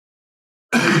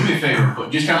do me a favor,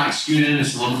 but just kind of like scoot in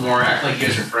just a little more, act like you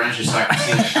guys are friends, just so I can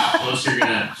see like how close you're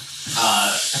gonna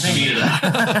be to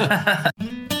that.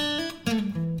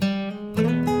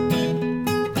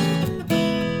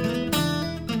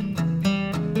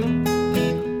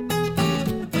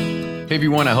 Hey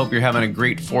everyone, I hope you're having a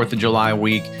great 4th of July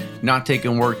week, not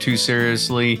taking work too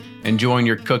seriously, enjoying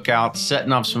your cookout,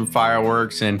 setting off some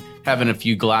fireworks, and having a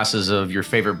few glasses of your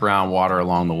favorite brown water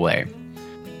along the way.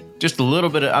 Just a little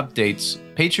bit of updates.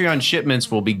 Patreon shipments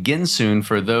will begin soon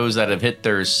for those that have hit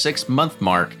their 6-month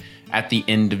mark at the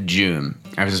end of June.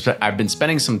 I've been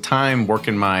spending some time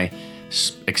working my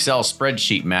Excel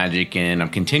spreadsheet magic, and I'm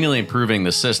continually improving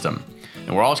the system.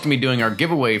 And we're also going to be doing our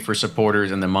giveaway for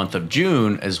supporters in the month of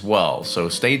June as well, so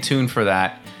stay tuned for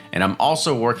that. And I'm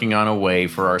also working on a way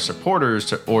for our supporters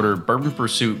to order Bourbon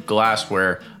Pursuit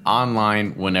glassware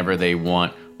online whenever they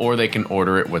want, or they can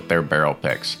order it with their barrel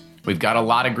picks. We've got a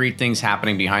lot of great things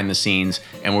happening behind the scenes,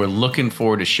 and we're looking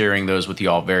forward to sharing those with you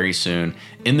all very soon.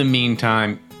 In the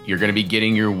meantime, you're going to be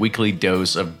getting your weekly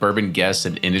dose of bourbon guests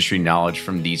and industry knowledge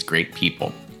from these great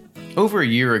people. Over a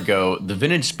year ago, the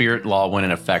vintage spirit law went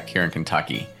in effect here in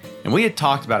Kentucky, and we had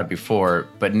talked about it before,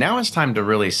 but now it's time to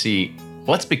really see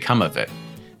what's become of it.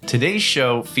 Today's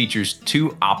show features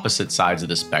two opposite sides of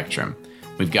the spectrum.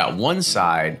 We've got one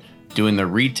side doing the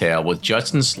retail with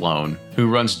Justin Sloan,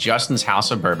 who runs Justin's House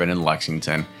of Bourbon in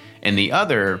Lexington, and the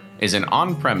other is an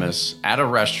on-premise at a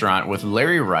restaurant with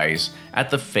Larry Rice at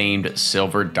the famed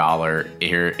Silver Dollar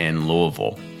here in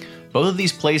Louisville. Both of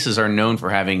these places are known for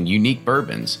having unique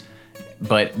bourbons,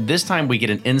 but this time we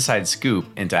get an inside scoop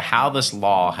into how this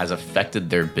law has affected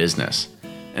their business.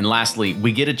 And lastly,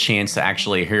 we get a chance to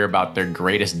actually hear about their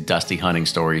greatest dusty hunting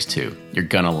stories too. You're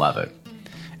gonna love it.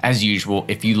 As usual,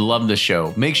 if you love the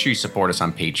show, make sure you support us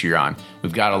on Patreon.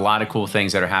 We've got a lot of cool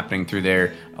things that are happening through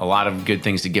there, a lot of good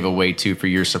things to give away too for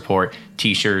your support.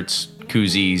 T-shirts,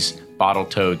 koozies, bottle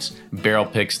totes, barrel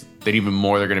picks, that even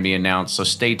more they're gonna be announced, so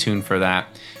stay tuned for that.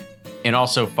 And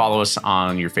also follow us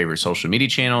on your favorite social media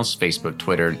channels, Facebook,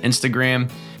 Twitter, and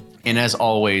Instagram. And as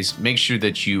always, make sure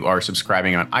that you are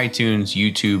subscribing on iTunes,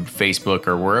 YouTube, Facebook,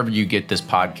 or wherever you get this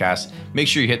podcast. Make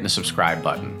sure you're hitting the subscribe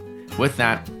button. With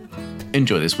that,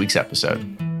 enjoy this week's episode.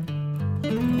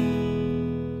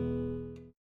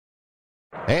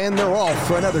 And they're off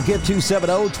for another Give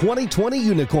 270 2020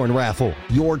 Unicorn Raffle.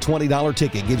 Your $20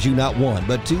 ticket gives you not one,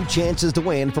 but two chances to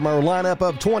win from our lineup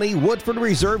of 20 Woodford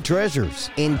Reserve treasures,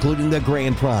 including the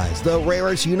grand prize, the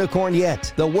rarest unicorn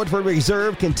yet, the Woodford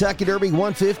Reserve Kentucky Derby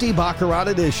 150 Baccarat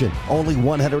Edition. Only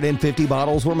 150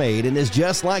 bottles were made and is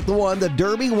just like the one the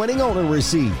Derby winning owner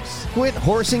receives. Quit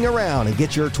horsing around and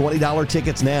get your $20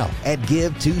 tickets now at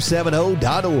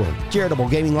give270.org. Charitable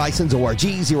Gaming License ORG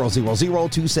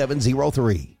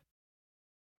 0002703.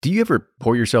 Do you ever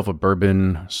pour yourself a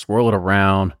bourbon, swirl it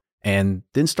around, and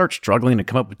then start struggling to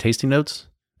come up with tasting notes?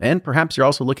 And perhaps you're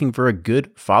also looking for a good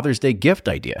Father's Day gift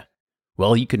idea.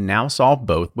 Well, you can now solve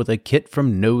both with a kit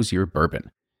from Knows Your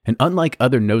Bourbon. And unlike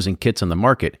other nosing kits on the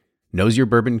market, Knows Your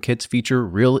Bourbon kits feature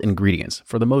real ingredients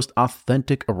for the most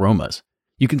authentic aromas.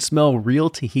 You can smell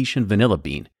real Tahitian vanilla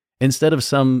bean instead of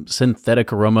some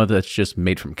synthetic aroma that's just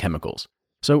made from chemicals.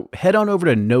 So head on over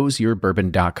to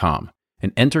knowsyourbourbon.com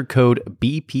and enter code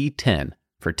BP10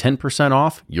 for 10%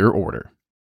 off your order.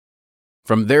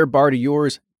 From their bar to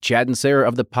yours, Chad and Sarah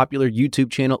of the popular YouTube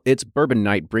channel It's Bourbon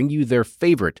Night bring you their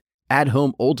favorite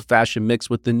at-home old-fashioned mix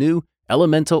with the new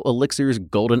Elemental Elixirs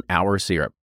Golden Hour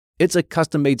Syrup. It's a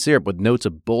custom-made syrup with notes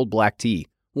of bold black tea,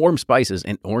 warm spices,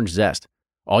 and orange zest.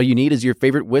 All you need is your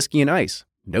favorite whiskey and ice.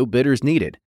 No bitters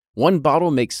needed. One bottle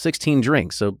makes 16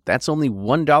 drinks, so that's only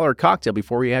 $1 cocktail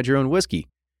before you add your own whiskey.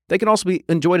 They can also be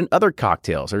enjoyed in other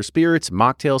cocktails or spirits,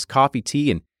 mocktails, coffee,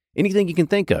 tea, and anything you can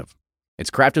think of. It's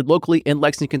crafted locally in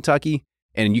Lexington, Kentucky,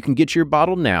 and you can get your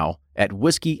bottle now at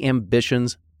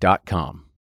whiskeyambitions.com.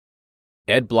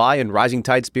 Ed Bly and Rising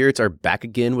Tide Spirits are back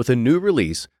again with a new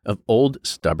release of Old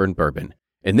Stubborn Bourbon.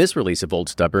 And this release of Old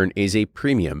Stubborn is a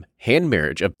premium hand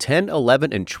marriage of 10,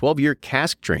 11, and 12-year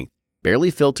cask strength,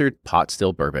 barely filtered pot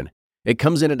still bourbon. It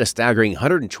comes in at a staggering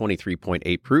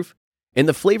 123.8 proof. And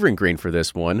the flavoring grain for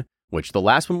this one, which the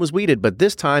last one was wheated, but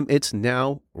this time it's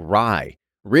now rye.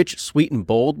 Rich, sweet, and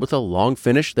bold with a long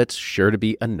finish that's sure to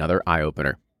be another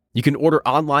eye-opener. You can order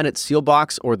online at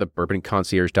Sealbox or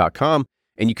thebourbonconcierge.com,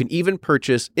 and you can even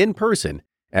purchase in person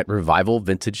at Revival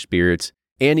Vintage Spirits,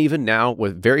 and even now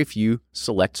with very few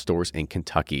select stores in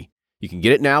Kentucky. You can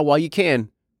get it now while you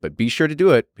can, but be sure to do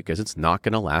it because it's not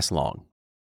going to last long.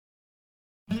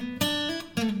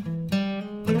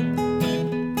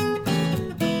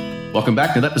 Welcome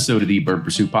back to the episode of the Bourbon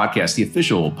Pursuit Podcast, the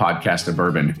official podcast of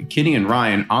bourbon. Kenny and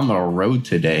Ryan on the road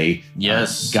today.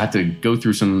 Yes. Got to go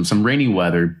through some rainy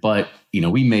weather, but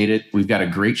we made it. We've got a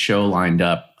great show lined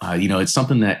up. It's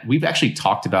something that we've actually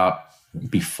talked about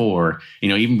before,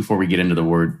 even before we get into the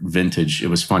word vintage. It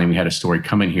was funny. We had a story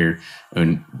come in here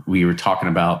and we were talking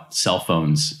about cell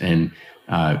phones, and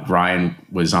Ryan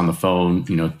was on the phone,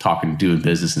 talking, doing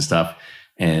business and stuff,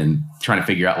 and trying to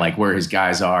figure out like where his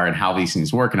guys are and how these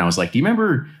things work. And I was like, do you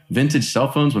remember vintage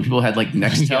cell phones when people had like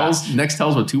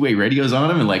Nextels with two-way radios on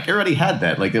them? And like everybody had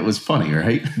that. Like it was funny,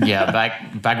 right? Yeah,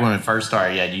 back when it first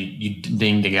started, you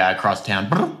dinged a guy across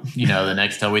town, the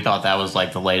Nextel. We thought that was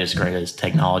like the latest, greatest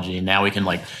technology. Now we can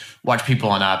like watch people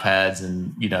on iPads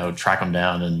and track them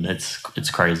down, and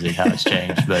it's crazy how it's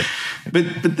changed. But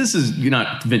this is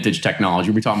not vintage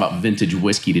technology. We're talking about vintage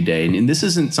whiskey today, and this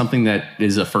isn't something that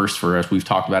is a first for us. We've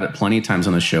talked about it plenty of times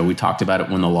on the show. We talked about it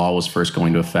when the law was first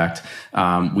going to effect.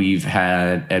 We've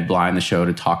had Ed Bly on the show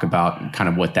to talk about kind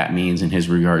of what that means in his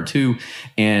regard too.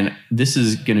 And this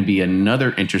is going to be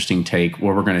another interesting take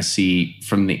where we're going to see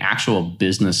from the actual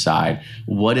business side,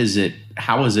 what is it?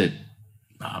 How is it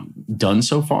done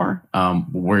so far?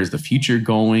 Where is the future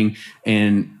going?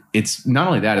 And it's not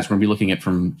only that, it's going to be looking at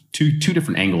from two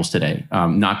different angles today,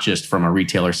 not just from a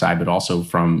retailer side, but also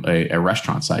from a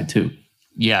restaurant side too.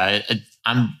 Yeah,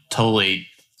 I'm totally,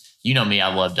 me,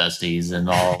 I love Dusties and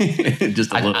all.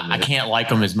 Just a little bit. I can't like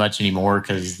them as much anymore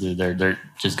because they're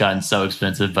just gotten so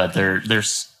expensive, but they're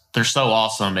so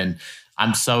awesome. And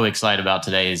I'm so excited about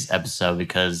today's episode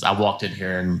because I walked in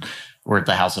here and we're at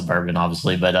the House of Bourbon,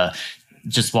 obviously, but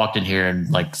just walked in here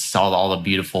and like saw all the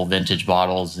beautiful vintage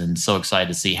bottles, and so excited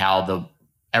to see how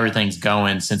everything's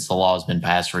going since the law has been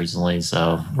passed recently.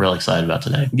 So real excited about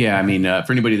today. Yeah, I mean,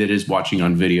 for anybody that is watching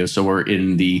on video, so we're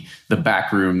in the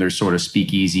back room. There's sort of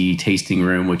speakeasy tasting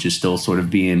room, which is still sort of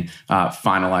being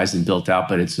finalized and built out,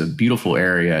 but it's a beautiful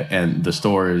area, and the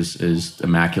store is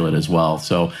immaculate as well.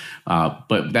 So,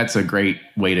 but that's a great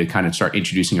way to kind of start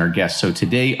introducing our guests. So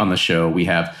today on the show, we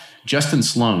have Justin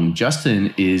Sloan.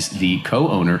 Justin is the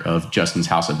co-owner of Justin's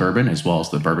House of Bourbon, as well as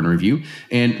the Bourbon Review,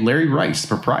 and Larry Rice,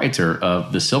 proprietor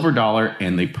of the Silver Dollar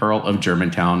and the Pearl of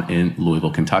Germantown in Louisville,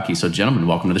 Kentucky. So, gentlemen,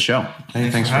 welcome to the show. Hey,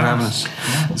 thanks for having us.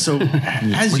 So,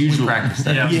 as usual, we practiced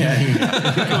that.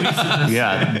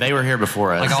 Yeah, they were here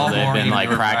before us. Like all so they've morning, been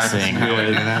like practicing. you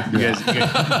guys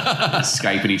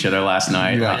Skyping each other last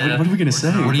night. Yeah. What are we going to say?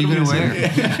 What are you going to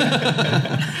wear?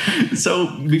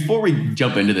 So, before we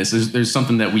jump into this, there's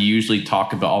something that we usually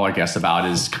talk about all our guests about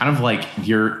is kind of like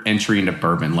your entry into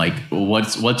bourbon. Like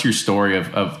what's your story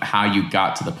of how you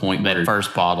got to the point That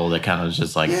first bottle that kind of was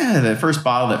just like, that first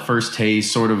bottle, that first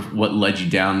taste, sort of what led you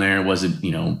down there? Was it,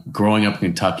 growing up in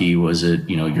Kentucky? Was it,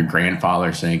 your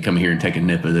grandfather saying, come here and take a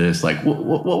nip of this? Like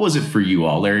what was it for you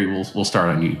all? Larry, we'll start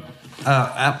on you.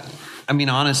 I mean,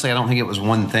 honestly, I don't think it was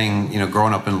one thing,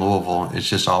 growing up in Louisville, it's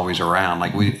just always around.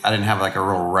 Like I didn't have like a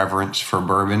real reverence for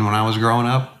bourbon when I was growing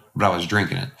up, but I was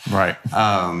drinking it. right.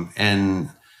 And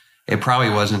it probably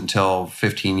wasn't until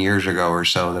 15 years ago or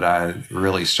so that I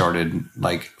really started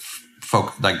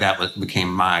that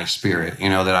became my spirit,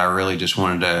 that I really just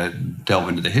wanted to delve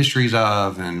into the histories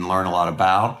of and learn a lot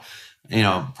about.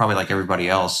 Probably like everybody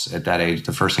else at that age,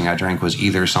 the first thing I drank was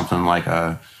either something like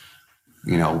a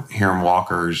Hiram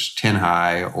Walker's 10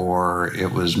 High, or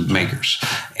it was Makers.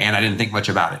 And I didn't think much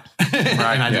about it. Right.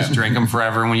 And I just drank them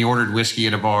forever. And when you ordered whiskey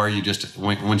at a bar, you just,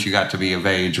 once you got to be of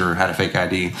age or had a fake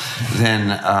ID,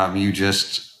 then you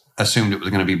just assumed it was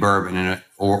going to be bourbon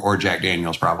or Jack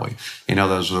Daniels probably.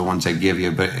 Those are the ones they give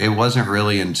you. But it wasn't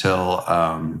really until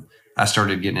I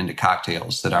started getting into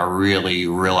cocktails that I really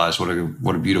realized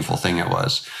what a beautiful thing it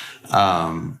was.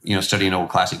 Studying old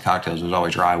classic cocktails was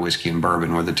always rye whiskey and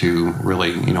bourbon were the two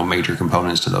really, major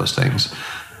components to those things.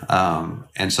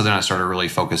 And so then I started really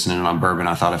focusing in on bourbon.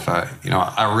 I thought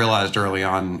I realized early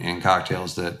on in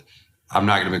cocktails that I'm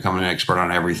not going to become an expert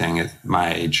on everything at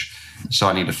my age. So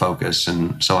I need to focus.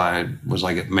 And so I was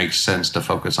like, it makes sense to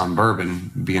focus on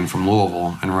bourbon, being from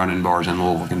Louisville and running bars in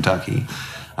Louisville, Kentucky.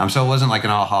 So it wasn't like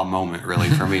an aha moment really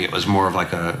for me. It was more of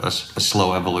like a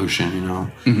slow evolution,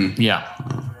 Mm-hmm. Yeah.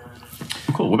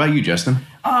 Cool. What about you, Justin?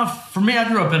 For me, I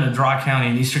grew up in a dry county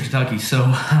in eastern Kentucky, so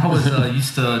I was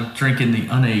used to drinking the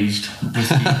unaged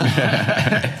whiskey.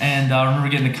 And I remember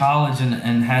getting to college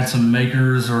and had some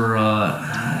Makers, or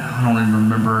I don't even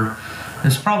remember.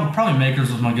 It's probably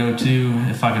Makers was my go-to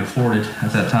if I could afford it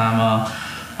at that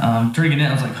time. Drinking it,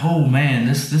 I was like, oh man,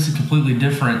 this is completely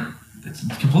different. It's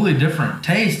a completely different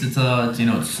taste. It's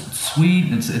it's sweet.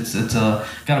 It's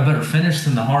got a better finish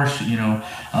than the harsh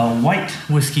white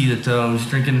whiskey that I was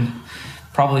drinking,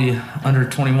 probably under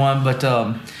 21. But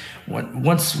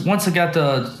once I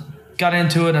got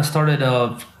into it, I started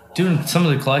doing some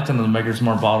of the collecting of the Maker's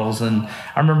Mark bottles, and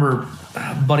I remember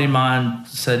a buddy of mine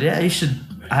said, "Yeah, you should."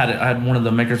 I had one of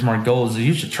the Maker's Mark Golds.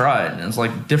 You should try it, and it's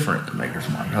like different than Maker's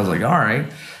Mark. I was like, all right,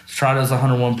 let's try it as a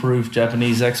 101 proof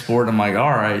Japanese export. I'm like,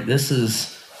 all right, this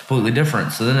is completely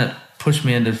different. So then it pushed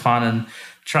me into trying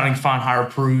to find higher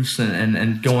proofs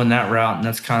and going that route, and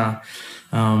that's kind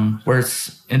of where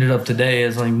it's ended up today.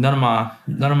 Is like none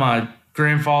of my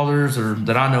grandfathers or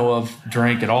that I know of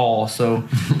drank at all, so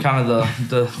kind of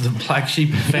the black sheep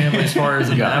of the family as far as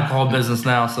in the alcohol business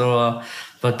now. So,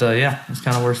 yeah, that's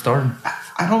kind of where it started.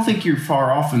 I don't think you're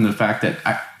far off in the fact that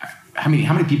how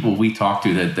many people we talked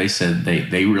to that they said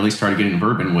they really started getting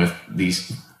bourbon with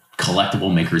these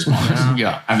collectible Maker's Marks.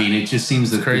 Yeah. I mean, it just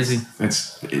seems that crazy.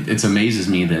 It amazes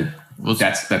me that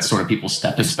that's sort of people's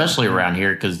step, especially around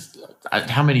here, because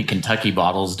how many Kentucky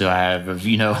bottles do I have of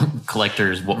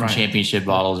collectors championship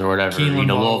bottles or whatever? Keeneland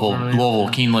Louisville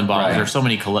Keeneland bottles. Right. There's so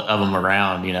many of them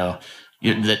around.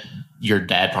 That your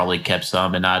dad probably kept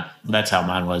some, and that's how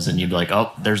mine was. And you'd be like,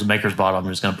 oh, there's a Maker's bottle. I'm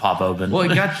just gonna pop open. Well,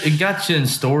 it got you in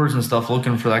stores and stuff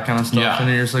looking for that kind of stuff, and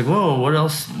then you're just like, whoa, what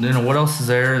else? What else is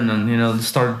there? And then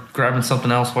start grabbing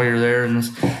something else while you're there. And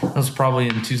that was probably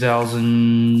in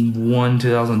 2001,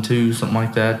 2002, something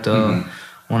like that.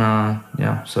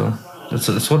 So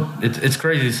it's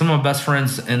crazy. Some of my best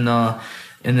friends in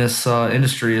this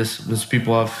industry is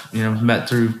people I've met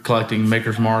through collecting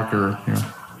Maker's Mark or.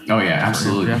 Oh yeah,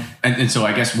 absolutely. Yeah. And so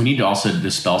I guess we need to also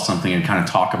dispel something and kind of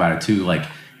talk about it too. Like,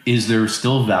 is there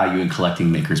still value in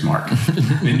collecting Maker's Mark,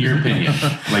 in your opinion?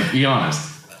 Like, be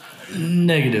honest.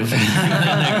 Negative.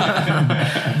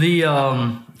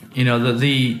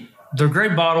 They're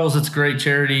great bottles. It's great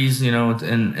charities, and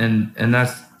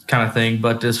that kind of thing.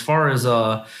 But as far as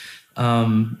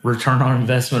return on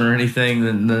investment or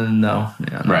anything, then no.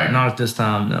 Yeah, right. Not at this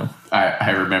time, no.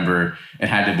 I remember it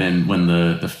had to have been when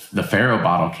the Faro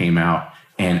bottle came out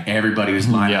and everybody was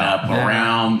lining up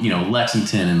around,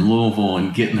 Lexington and Louisville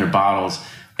and getting their bottles.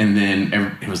 And then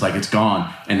it was like, it's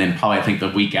gone. And then probably I think the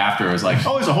week after it was like,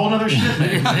 oh, there's a whole nother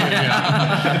shipment. You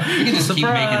can just keep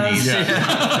making these.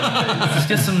 Just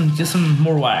get some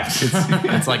more wax.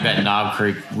 It's like that Knob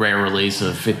Creek rare release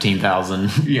of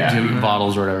 15,000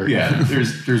 bottles or whatever. Yeah,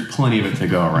 there's plenty of it to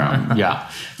go around. Yeah.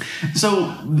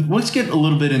 So let's get a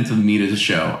little bit into the meat of the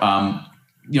show.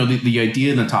 The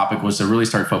idea and the topic was to really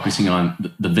start focusing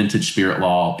on the vintage spirit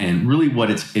law and really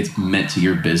what it's meant to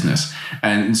your business.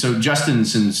 And so, Justin,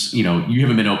 since you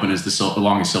haven't been open as the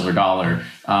longest Silver Dollar,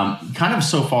 kind of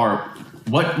so far,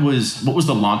 what was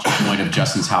the launch point of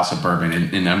Justin's House of Bourbon?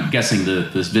 And I'm guessing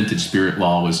this vintage spirit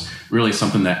law was really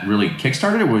something that really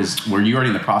kickstarted, or were you already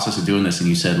in the process of doing this and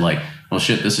you said like, well,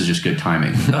 shit, this is just good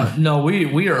timing? No,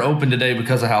 we are open today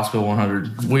because of House Bill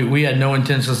 100. We had no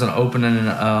intentions of opening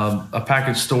a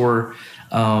package store.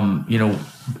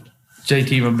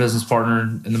 JT, my business partner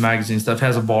in the magazine stuff,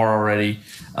 has a bar already.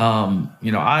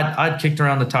 I'd kicked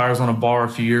around the tires on a bar a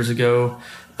few years ago,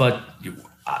 but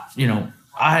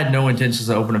I had no intentions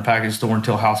to open a package store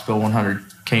until House Bill 100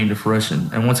 came to fruition.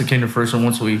 And once it came to fruition,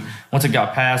 once it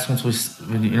got passed, once we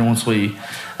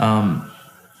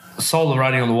saw the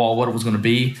writing on the wall, what it was going to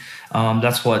be,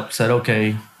 that's what said,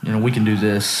 okay, we can do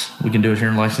this. We can do it here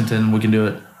in Lexington. We can do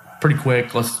it pretty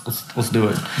quick. Let's do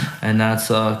it. And that's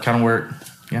kind of where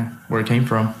it came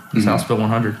from. It's House Bill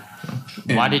 100.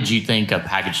 So. Why did you think a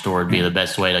package store would be the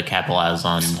best way to capitalize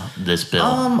on this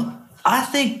bill? I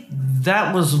think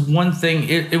that was one thing.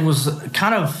 It was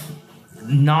kind of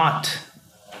not,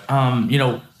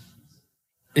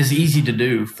 is easy to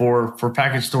do for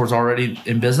package stores already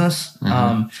in business.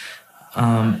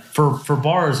 For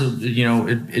bars,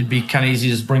 it'd be kind of easy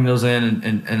to just bring those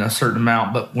in a certain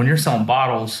amount. But when you're selling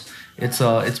bottles,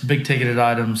 it's big ticketed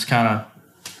items, kind of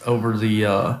over the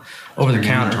counter.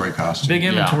 Inventory costs. Big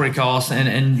inventory costs,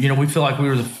 and we feel like we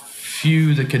were the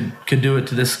few that could do it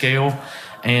to this scale.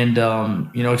 And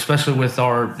especially with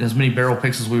as many barrel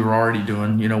picks as we were already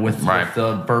doing, with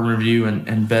the Bourbon Review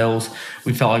and Bell's,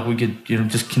 we felt like we could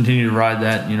just continue to ride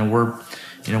that.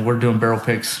 We're doing barrel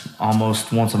picks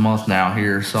almost once a month now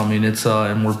here. So I mean, it's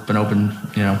and we've been open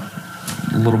a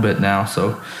little bit now.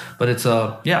 So, but it's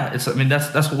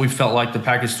that's what we felt like the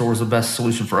package store was the best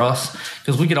solution for us,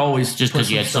 because we could always just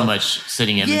because you had so much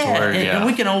sitting inventory. And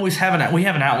we can always have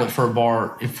an outlet for a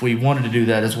bar if we wanted to do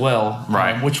that as well,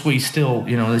 right? Which we still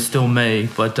they still may,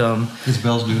 but is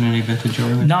Bell's doing any vintage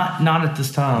already? Not at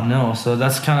this time, no. So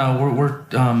that's kind of we're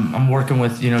I'm working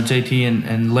with JT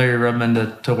and Larry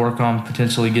Redmond to work on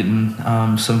potentially getting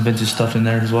some vintage stuff in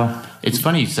there as well. It's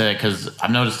funny you say that, because I've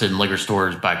noticed in liquor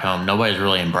stores back home, nobody's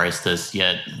really embraced this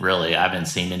yet. Really, I haven't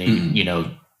seen any,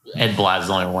 Ed Blythe's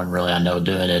the only one really I know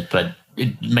doing it, but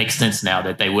it makes sense now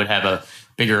that they would have a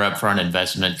bigger upfront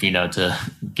investment, to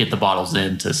get the bottles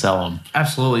in to sell them.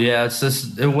 Absolutely, yeah. It's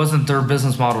just it wasn't their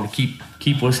business model to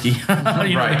keep whiskey,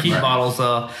 to keep bottles.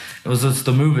 It was just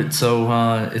to move it. So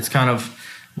it's kind of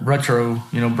retro,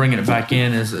 bringing it back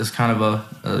in is kind of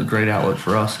a great outlet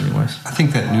for us, anyways. I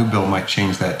think that new bill might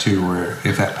change that too, where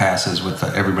if that passes with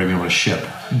everybody being able to ship,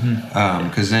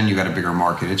 because then you got a bigger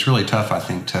market. It's really tough, I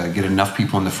think, to get enough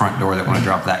people in the front door that want to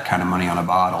drop that kind of money on a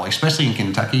bottle, especially in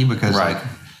Kentucky, because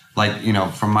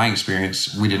from my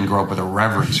experience, we didn't grow up with a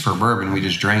reverence for bourbon. We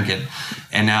just drank it,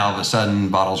 and now all of a sudden,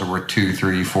 bottles are worth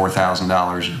 $2,000, $3,000,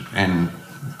 $4,000 and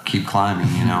keep climbing.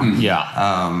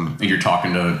 And you're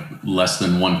talking to less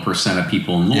than 1% of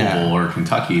people in Louisville or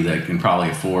Kentucky that can probably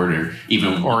afford or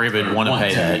even want to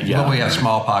pay that. But we have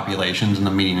small populations, and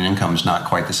the median income is not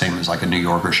quite the same as like a New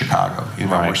York or Chicago.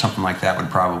 Where something like that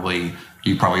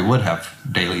you probably would have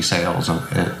daily sales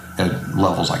at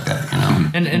levels like that.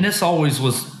 And this always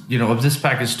was. This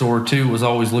package store too was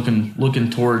always looking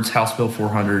towards House Bill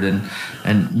 400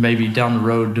 and maybe down the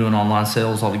road doing online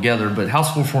sales altogether. But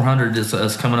House Bill 400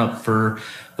 is coming up for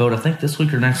vote, I think this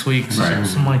week or next week,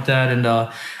 something like that.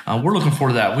 And we're looking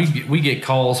forward to that. We get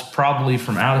calls probably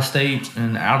from out of state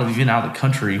and out of the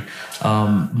country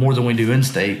more than we do in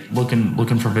state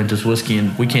looking for vintage whiskey,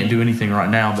 and we can't do anything right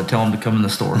now but tell them to come in the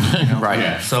store. Right.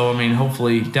 Yeah. So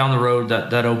hopefully down the road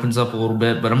that opens up a little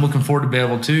bit. But I'm looking forward to be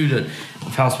able to that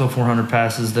if House Bill 400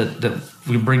 passes that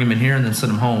we can bring them in here and then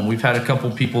send them home. We've had a couple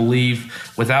people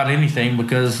leave without anything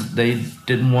because they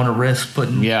didn't want to risk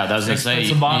putting I was gonna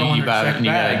say a bottle in their check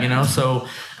bag. So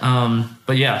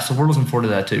so we're looking forward to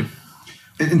that too.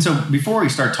 And so before we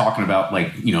start talking about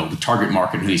the target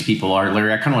market who these people are,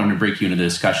 Larry, I kind of wanted to break you into the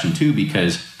discussion too,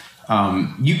 because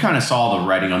you kind of saw the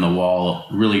writing on the wall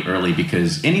really early,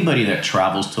 because anybody that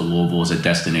travels to Louisville as a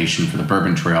destination for the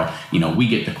Bourbon Trail, we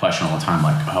get the question all the time,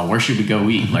 like, oh, where should we go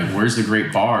eat? Like, where's the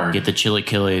great bar? Get the Chili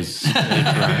Killies.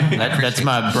 That's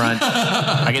my brunch.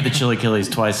 I get the Chili Killies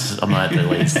twice a month at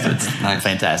least. It's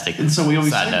fantastic. And so we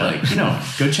always say,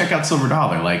 go check out Silver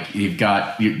Dollar. Like, you're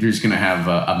just going to have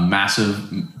a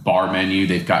massive bar menu.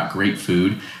 They've got great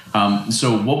food.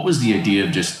 So what was the idea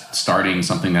of just starting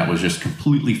something that was just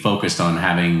completely focused on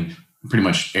having pretty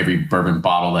much every bourbon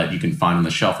bottle that you can find on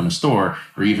the shelf in a store,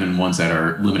 or even ones that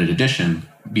are limited edition,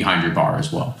 behind your bar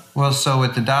as well? Well, so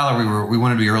at the Dollar, we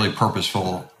wanted to be really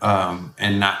purposeful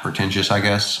and not pretentious, I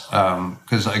guess,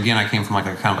 because again, I came from like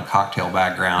a kind of a cocktail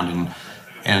background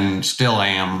and still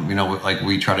am.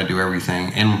 We try to do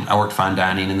everything. And I worked fine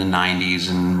dining in the 90s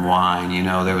and wine.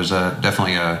 There was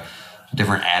definitely a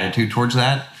different attitude towards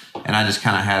that. And I just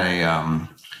kind of had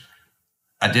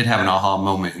I did have an aha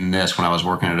moment in this when I was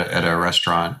working at a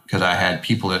restaurant, because I had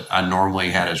people that I normally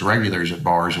had as regulars at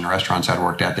bars and restaurants I'd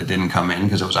worked at that didn't come in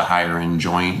because it was a higher end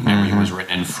joint and everything was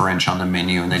written in French on the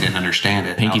menu and they didn't understand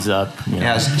it. Pinkies up.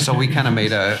 Yeah. So we kind of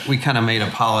made a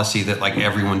policy that like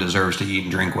everyone deserves to eat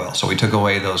and drink well. So we took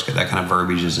away that kind of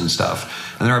verbiages and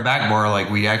stuff. And then our back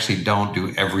bar, we actually don't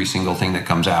do every single thing that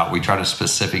comes out. We try to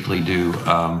specifically do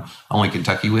only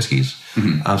Kentucky whiskeys.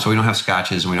 So we don't have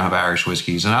scotches and we don't have Irish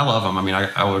whiskeys, and I love them.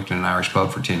 I worked in an Irish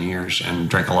pub for 10 years and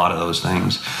drank a lot of those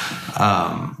things.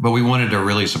 But we wanted to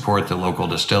really support the local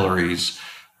distilleries,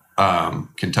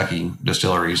 Kentucky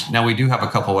distilleries. Now we do have a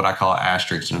couple what I call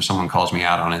asterisks, and if someone calls me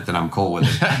out on it, then I'm cool with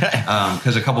it.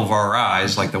 Because a couple of our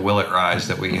ryes, like the Willet ryes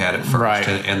that we had at first,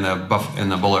 and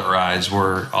the Bullet ryes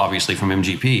were obviously from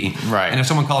MGP. Right. And if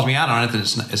someone calls me out on it, then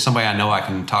it's somebody I know I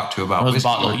can talk to about whiskey.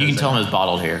 You can tell them it's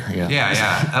bottled here.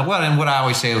 Yeah. Well, and what I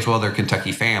always say is, they're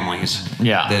Kentucky families.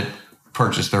 that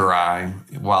purchase their rye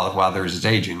while theirs is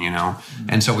aging,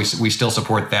 and so we still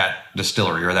support that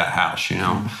distillery or that house,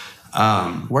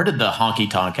 Where did the honky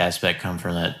tonk aspect come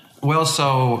from that? Well,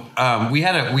 so we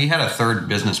had a third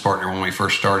business partner when we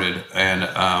first started, and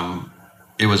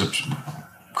it was a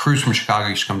crews from Chicago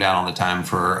used to come down all the time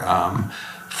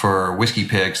for whiskey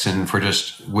picks and for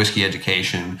just whiskey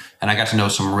education. And I got to know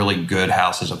some really good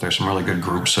houses up there, some really good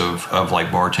groups of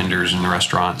like bartenders and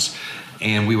restaurants.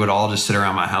 And we would all just sit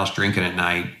around my house drinking at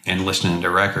night and listening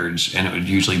to records. And it would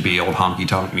usually be old honky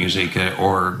tonk music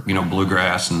or,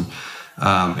 bluegrass.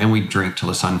 And we'd drink till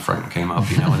the sun front came up,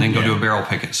 and then go do a barrel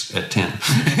pick at 10.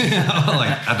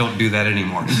 I don't do that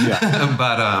anymore. Yeah.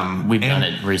 But we've done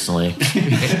it recently.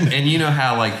 and you know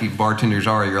how bartenders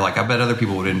are, you're like, I bet other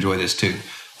people would enjoy this too.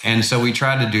 And so we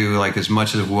tried to do as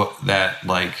much of what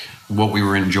we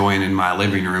were enjoying in my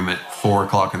living room at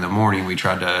 4:00 in the morning. We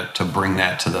tried to bring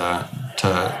that to the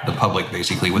public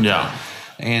basically with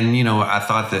And, I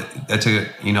thought that's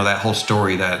that whole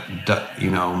story, that,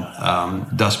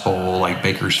 Dust Bowl, like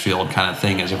Bakersfield kind of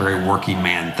thing, is a very working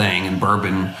man thing. And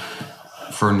bourbon,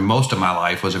 for most of my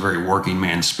life, was a very working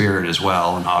man spirit as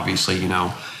well. And obviously,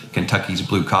 Kentucky's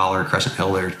blue collar, Crescent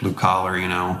Hill there's blue collar,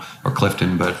 or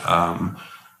Clifton. But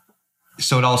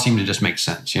so it all seemed to just make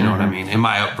sense. You know what I mean? And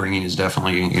my upbringing is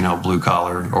definitely, blue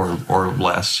collar or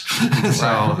less. So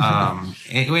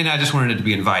I just wanted it to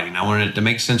be inviting. I wanted it to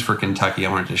make sense for Kentucky.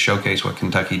 I wanted to showcase what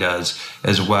Kentucky does,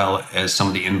 as well as some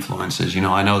of the influences.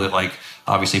 I know that, like,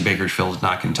 obviously Bakersfield is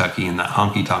not Kentucky, and that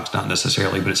honky tonk's not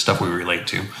necessarily, but it's stuff we relate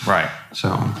to. Right. So,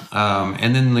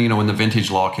 and then, when the vintage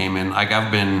law came in, like,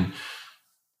 I've been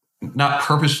not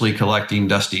purposely collecting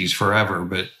Dusties forever,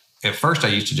 but at first I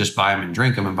used to just buy them and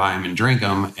drink them and buy them and drink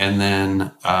them. And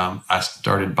then I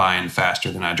started buying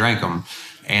faster than I drank them.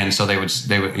 And so they would,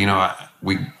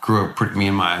 we grew me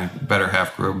and my better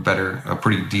half grew a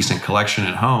pretty decent collection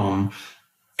at home.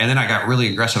 And then I got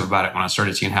really aggressive about it when I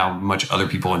started seeing how much other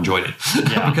people enjoyed it,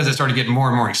 because it started getting more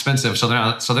and more expensive. So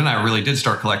then I really did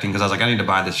start collecting, because I was like, I need to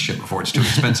buy this shit before it's too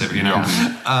expensive,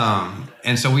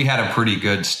 And so we had a pretty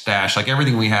good stash. Like,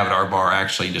 everything we have at our bar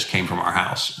actually just came from our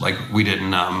house. Like, we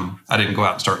didn't, I didn't go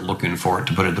out and start looking for it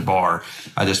to put at the bar.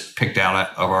 I just picked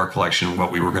out of our collection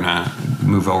what we were going to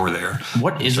move over there.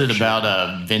 What is it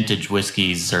about vintage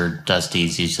whiskeys or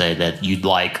Dusties, you say, that you'd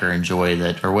like or enjoy,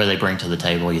 that, or what do they bring to the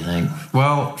table, you think?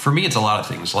 Well, for me, it's a lot of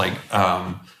things. Like,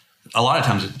 a lot of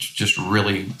times it's just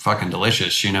really fucking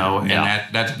delicious, and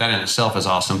that in itself is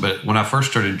awesome. But when I first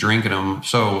started drinking them,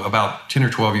 so about 10 or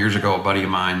 12 years ago, a buddy of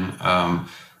mine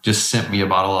just sent me a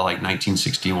bottle of, like,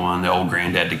 1961, the Old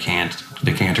Granddad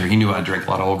decanter. He knew I drank a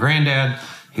lot of Old Granddad.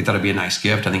 He thought it'd be a nice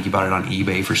gift. I think he bought it on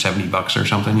eBay for $70 or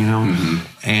something,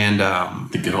 And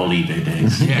the good old eBay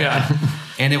days. Yeah.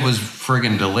 And it was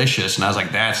friggin' delicious. And I was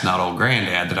like, that's not Old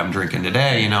Granddad that I'm drinking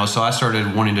today, So I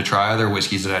started wanting to try other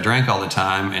whiskeys that I drank all the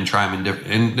time and try them in different.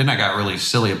 And then I got really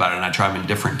silly about it, and I try them in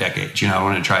different decades. I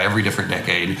wanted to try every different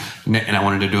decade, and I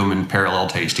wanted to do them in parallel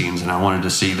tastings, and I wanted to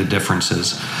see the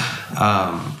differences.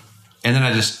 And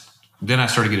then I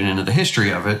started getting into the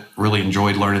history of it. Really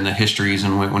enjoyed learning the histories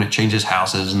and when it changes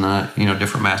houses and the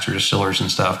different master distillers and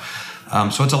stuff.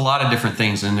 So it's a lot of different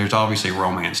things, and there's obviously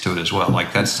romance to it as well.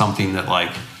 Like, that's something that,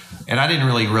 like, and I didn't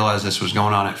really realize this was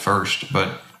going on at first,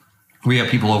 but we have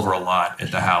people over a lot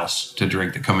at the house to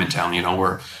drink that come in town.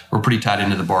 We're pretty tied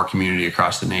into the bar community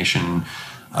across the nation.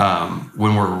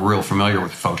 When we're real familiar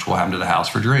with folks, we'll have them to the house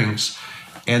for drinks.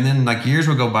 And then, like, years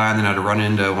would go by, and then I'd run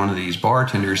into one of these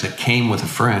bartenders that came with a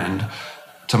friend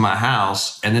to my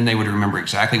house, and then they would remember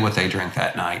exactly what they drank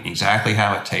that night and exactly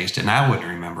how it tasted, and I wouldn't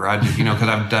remember. Because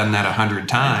I've done that 100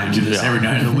 times. I do this every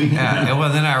night of the week. Yeah. And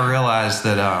well, then I realized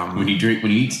that when you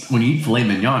eat filet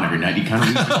mignon every night, you kind of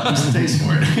lose the taste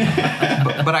for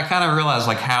it. but I kind of realized,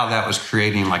 like, how that was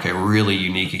creating, like, a really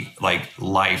unique, like,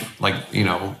 life, like,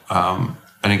 an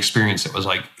experience that was,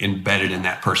 like, embedded in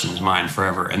that person's mind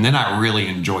forever. And then I really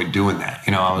enjoyed doing that.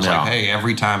 I was like, hey,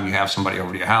 every time you have somebody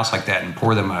over to your house like that and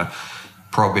pour them a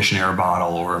Prohibition era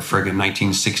bottle or a friggin'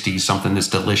 1960s something that's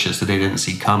delicious that they didn't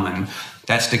see coming,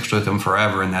 that sticks with them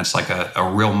forever, and that's like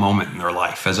a real moment in their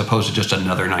life, as opposed to just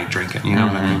another night drinking. You know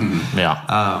what I mean?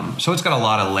 Yeah. So it's got a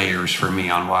lot of layers for me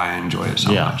on why I enjoy it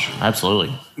so much.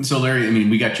 Absolutely. So, Larry,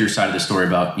 we got your side of the story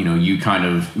about, you kind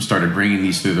of started bringing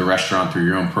these through the restaurant, through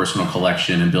your own personal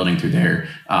collection and building through there.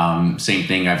 Same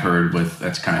thing I've heard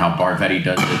that's kind of how Bar Vetti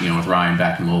does it, with Ryan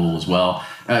back in Louisville as well.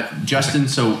 Justin,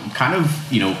 so kind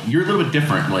of, you're a little bit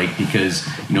different, like, because,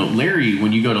 Larry,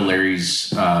 when you go to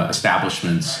Larry's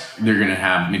establishments, they're going to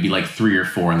have maybe like 3 or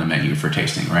 4 on the menu for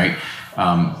tasting, right?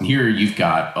 Here you've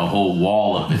got a whole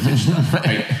wall of vintage stuff,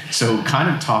 right? So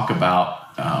kind of talk about,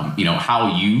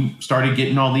 how you started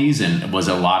getting all these, and was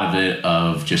a lot of it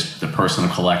of just the personal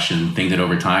collection thing that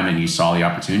over time, and you saw the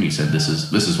opportunity, you said, this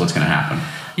is what's going to happen.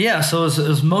 Yeah. So it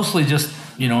was mostly just,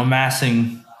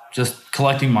 amassing, just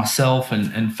collecting myself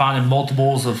and finding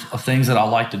multiples of things that I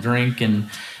like to drink and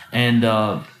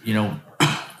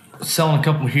selling a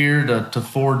couple here to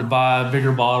afford to buy a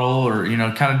bigger bottle, or,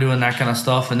 kind of doing that kind of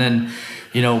stuff. And then,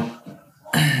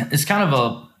 it's kind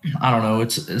of I don't know,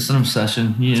 it's an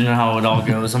obsession. You know how it all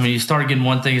goes. You start getting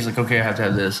one thing, it's like, okay, I have to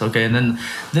have this. Okay. And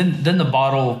then the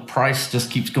bottle price just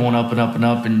keeps going up and up and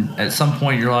up. And at some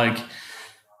point you're like,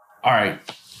 all right,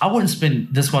 I wouldn't spend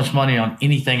this much money on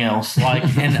anything else. Like,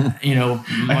 and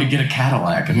I could get a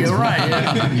Cadillac. Yeah,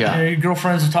 right. Yeah. Your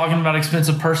girlfriends are talking about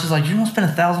expensive purses. Like, you don't spend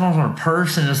 $1,000 on a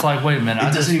purse, and it's like, wait a minute,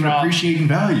 it doesn't even appreciate in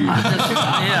value.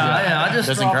 I just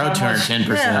doesn't grow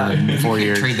 210% in 4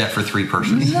 years. Trade that for 3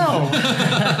 persons. No.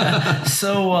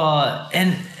 So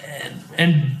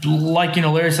and like,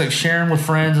 Larry's like sharing with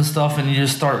friends and stuff, and you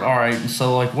just start, all right,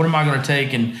 so like, what am I going to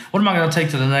take, and what am I going to take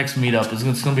to the next meetup? It's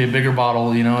going to be a bigger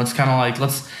bottle, it's kind of like,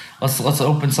 let's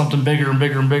open something bigger and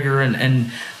bigger and bigger, and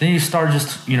then you start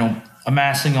just,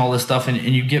 amassing all this stuff, and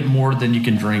you get more than you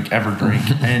can ever drink.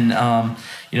 And,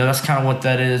 that's kind of what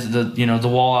that is. The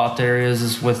wall out there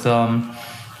is with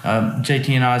JT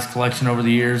and I's collection over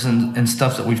the years, and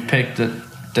stuff that we've picked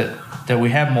that we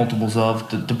have multiples of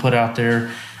to put out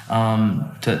there,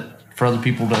 for other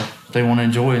people they want to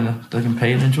enjoy, and they can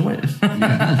pay and enjoy it.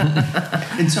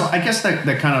 And so I guess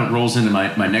that kind of rolls into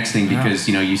my next thing, because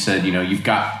you said you've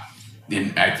got,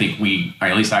 and I think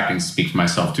at least I can speak for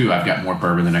myself too, I've got more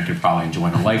bourbon than I could probably enjoy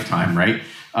in a lifetime, right?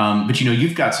 But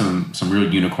you've got some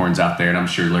real unicorns out there, and I'm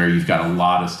sure, Larry, you've got a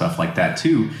lot of stuff like that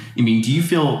too. I mean, do you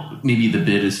feel maybe the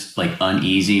bid is like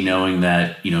uneasy knowing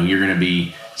that you're going to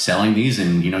be selling these,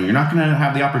 and you're not going to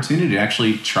have the opportunity to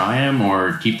actually try them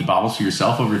or keep the bottles for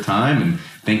yourself over time, and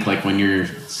think like when you're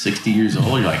 60 years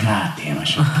old, you're like, damn, I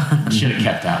should have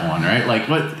kept that one, right? Like,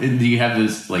 what do you have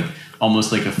this like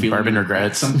almost like a feeling bourbon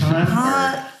regrets sometimes?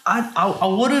 I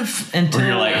would have until, or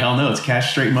you're like, hell no, it's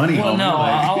cash straight money. Well, no,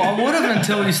 I would have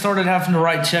until we started having to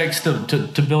write checks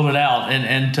to build it out,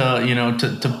 and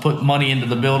to put money into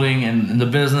the building and the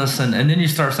business, and then you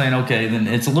start saying, okay, then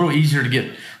it's a little easier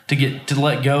to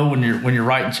let go when you're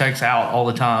writing checks out all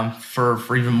the time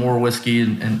for even more whiskey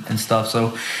and stuff.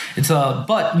 So it's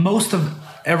but most of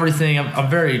everything, I'm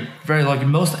very, very lucky.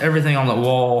 Most everything on the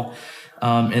wall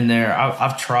in there,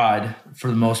 I've tried for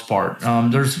the most part.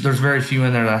 There's very few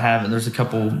in there that I haven't. There's a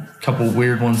couple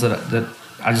weird ones that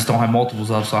I just don't have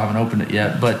multiples of, so I haven't opened it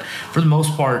yet. But for the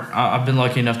most part, I've been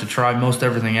lucky enough to try most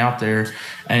everything out there,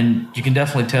 and you can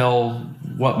definitely tell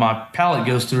what my palate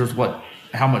goes through is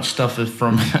how much stuff is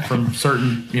from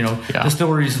certain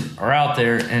distilleries are out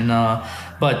there. And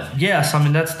but yes, I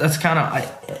mean that's kind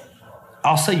of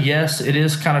I'll say yes, it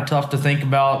is kind of tough to think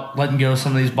about letting go of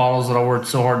some of these bottles that I worked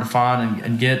so hard to find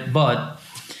and get, but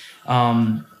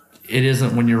it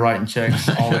isn't when you're writing checks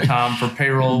all the time for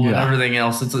payroll and everything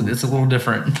else. It's a little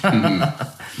different.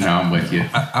 No, I'm with you.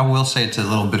 I will say it's a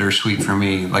little bittersweet for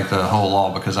me, like the whole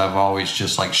law, because I've always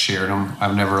just like shared them.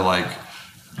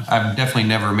 I've definitely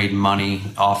never made money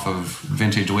off of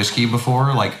vintage whiskey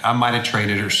before. Like I might have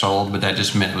traded or sold, but that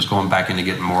just meant it was going back into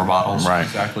getting more bottles. Right.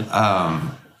 Exactly.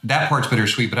 That part's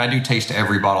bittersweet, but I do taste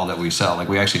every bottle that we sell. Like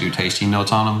we actually do tasting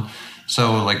notes on them.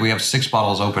 So like we have 6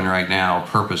 bottles open right now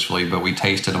purposefully, but we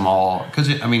tasted them all because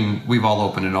we've all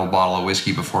opened an old bottle of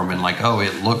whiskey before and been like, oh,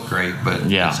 it looked great, but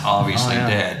it's obviously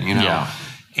dead, Yeah.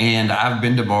 And I've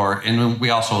been to bar, and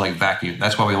we also like vacuum.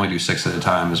 That's why we only do 6 at a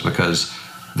time, is because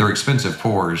they're expensive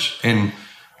pours. And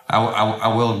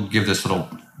I will give this little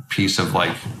piece of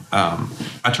like,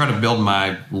 I try to build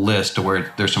my list to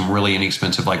where there's some really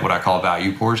inexpensive, like what I call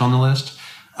value pours on the list.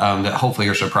 That hopefully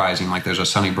are surprising. Like there's a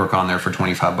Sunnybrook on there for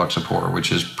 $25 a pour,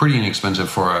 which is pretty inexpensive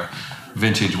for a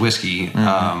vintage whiskey.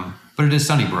 But it is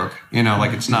Sunnybrook,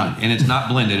 like it's not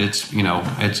blended. It's,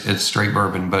 it's straight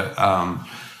bourbon. But,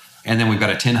 and then we've got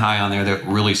a 10 high on there that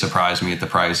really surprised me at the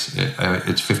price.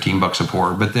 It's $15 a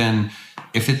pour. But then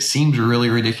if it seems really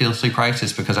ridiculously priced,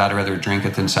 it's because I'd rather drink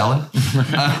it than sell it.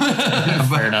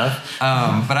 Fair enough.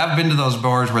 But I've been to those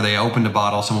bars where they opened a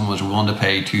bottle. Someone was willing to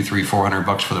pay $200, $300,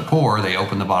 $400 for the pour. They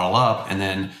opened the bottle up, and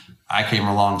then I came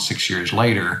along 6 years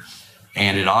later,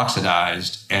 and it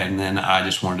oxidized. And then I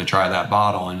just wanted to try that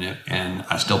bottle, and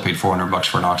I still paid $400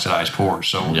 for an oxidized pour.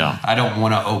 So I don't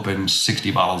want to open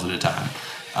 60 bottles at a time.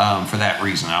 For that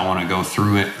reason, I want to go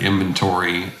through it,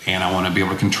 inventory, and I want to be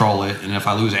able to control it. And if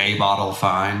I lose a bottle,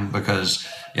 fine, because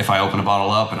if I open a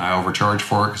bottle up and I overcharge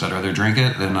for it because I'd rather drink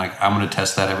it, then like I'm going to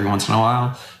test that every once in a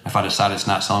while. If I decide it's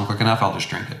not selling quick enough, I'll just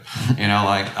drink it.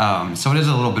 So it is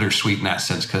a little bittersweet in that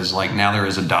sense, because like now there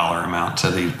is a dollar amount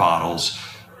to these bottles.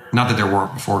 Not that there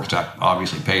weren't before, because I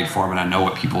obviously paid for them and I know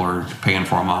what people are paying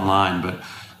for them online,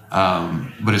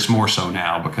 but it's more so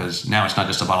now, because now it's not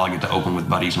just a bottle I get to open with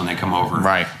buddies when they come over.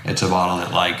 Right. It's a bottle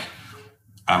that like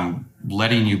I'm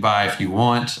letting you buy if you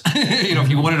want. If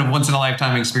you wanted a once in a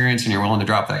lifetime experience and you're willing to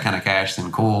drop that kind of cash,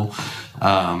 then cool.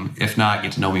 If not,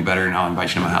 get to know me better, and I'll invite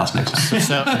you to my house next time.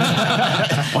 So,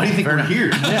 why do you think we're here?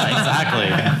 Yeah,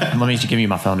 exactly. Let me just give you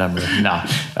my phone number. No.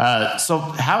 So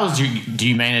how do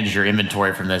you manage your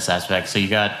inventory from this aspect? So you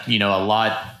got, a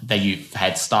lot that you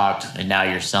had stocked and now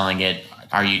you're selling it.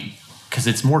 Because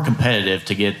it's more competitive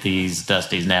to get these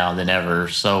Dusties now than ever.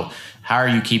 So how are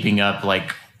you keeping up,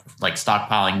 like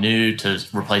stockpiling new to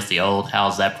replace the old?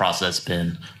 How's that process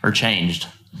been or changed?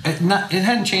 It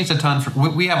hadn't changed a ton.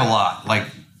 We have a lot. Like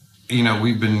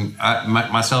we've been,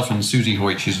 myself and Susie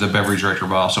Hoyt, she's the beverage director,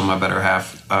 but also my better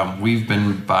half. We've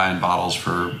been buying bottles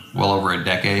for well over a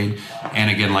decade.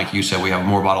 And again, like you said, we have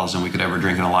more bottles than we could ever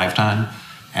drink in a lifetime.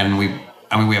 And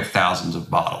we have thousands of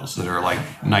bottles that are like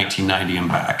 1990 and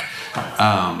back.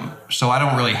 So I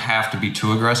don't really have to be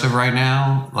too aggressive right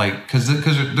now, like, because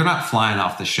they're not flying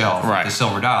off the shelf, right. The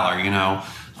silver dollar,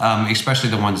 especially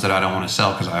the ones that I don't want to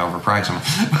sell because I overprice them.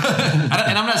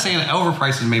 And I'm not saying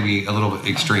overprice is maybe a little bit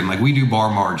extreme. Like, we do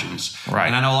bar margins. Right.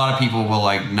 And I know a lot of people will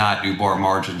like not do bar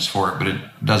margins for it, but it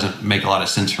doesn't make a lot of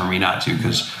sense for me not to,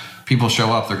 because people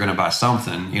show up, they're going to buy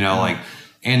something, like.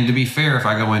 And to be fair, if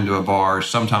I go into a bar,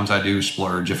 sometimes I do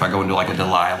splurge. If I go into like a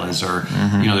Delilah's or,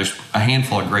 there's a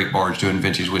handful of great bars doing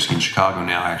vintage whiskey in Chicago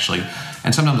now, actually.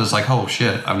 And sometimes it's like, oh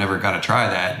shit, I've never got to try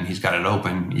that. And he's got it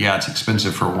open. Yeah, it's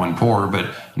expensive for one pour,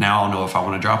 but now I'll know if I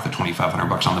want to drop the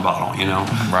 $2,500 on the bottle,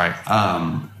 Right.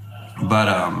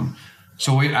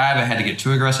 So I haven't had to get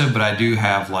too aggressive, but I do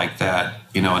have like that,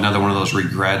 another one of those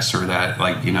regrets or that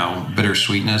like,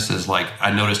 bittersweetness is like,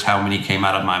 I noticed how many came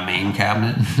out of my main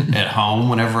cabinet at home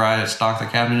whenever I stocked the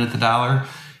cabinet at the dollar.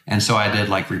 And so I did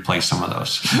like replace some of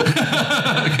those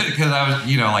because I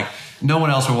was, like no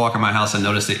one else would walk in my house and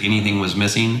notice that anything was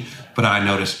missing. But I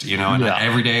noticed, and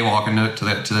every day walking to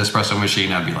the espresso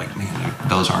machine, I'd be like, man,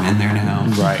 those aren't in there now.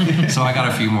 Right. So I got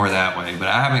a few more that way, but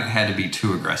I haven't had to be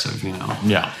too aggressive,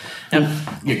 Yeah.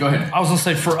 Yeah, go ahead. I was gonna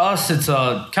say, for us, it's kind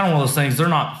of one of those things. They're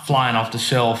not flying off the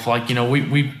shelf. Like,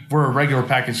 we're a regular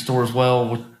package store as well,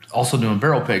 with also doing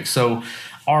barrel picks. So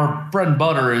our bread and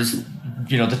butter is,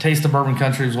 the Taste of Bourbon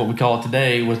Country is what we call it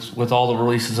today, with all the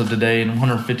releases of today and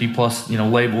 150 plus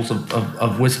labels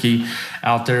of whiskey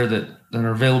out there that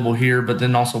are available here, but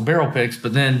then also barrel picks.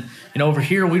 But then, over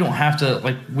here, we don't have to,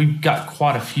 like, we've got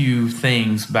quite a few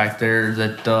things back there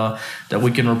that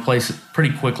we can replace it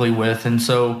pretty quickly with. And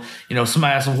so,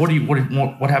 somebody asks,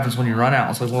 what happens when you run out?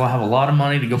 It's like, well, I have a lot of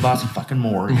money to go buy some fucking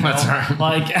more. That's right.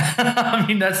 Like,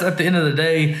 that's at the end of the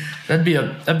day, that'd be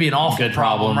an awful good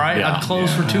problem, right? Yeah. I'd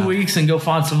close for 2 weeks and go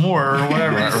find some more or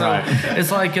whatever. Right.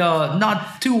 It's like,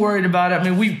 not too worried about it. I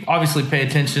mean, we obviously pay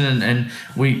attention and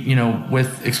we,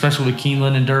 especially with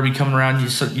Keeneland and Derby coming around,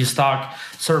 you stock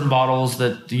certain bottles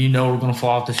that are going to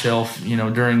fall off the shelf,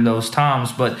 during those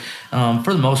times. But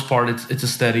for the most part, it's a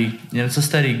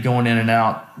steady going in and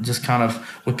out, just kind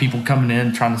of with people coming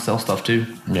in trying to sell stuff too.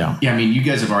 Yeah. I mean, you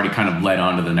guys have already kind of led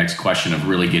on to the next question of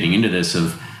really getting into this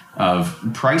of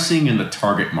pricing in the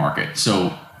target market.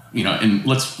 So, and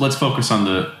let's focus on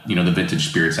the the vintage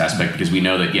spirits aspect, because we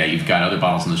know that you've got other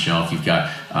bottles on the shelf, you've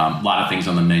got a lot of things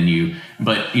on the menu,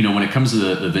 but when it comes to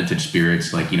the vintage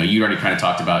spirits, like you already kind of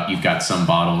talked about, you've got some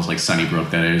bottles like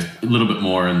Sunnybrook that is a little bit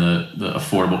more in the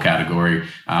affordable category.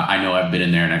 I know I've been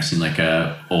in there and I've seen like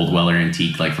a Old Weller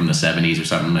antique like from the 70s or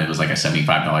something that was like a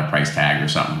 $75 price tag or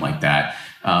something like that.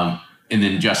 And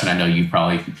then Justin, I know you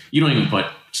don't even put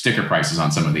sticker prices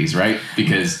on some of these, right?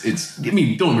 Because don't get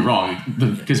me wrong,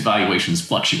 because valuations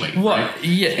fluctuate. Well, right?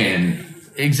 Yeah, and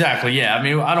exactly. Yeah, I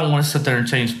mean, I don't want to sit there and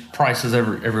change prices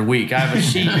every week. I have a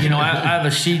sheet, I have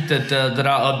a sheet that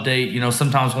I update,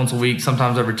 sometimes once a week,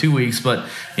 sometimes every 2 weeks. But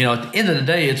at the end of the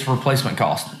day, it's replacement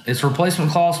cost. It's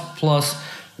replacement cost plus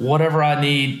whatever I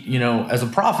need, as a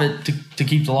profit to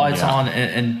keep the lights on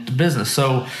and the business.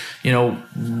 So,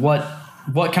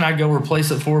 what can I go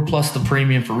replace it for, plus the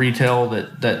premium for retail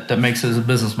that makes it as a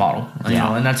business model,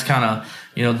 and that's kind of,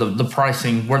 the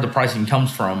pricing, where the pricing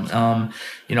comes from.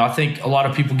 I think a lot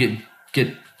of people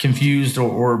get confused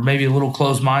or maybe a little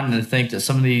closed-minded to think that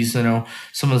some of these,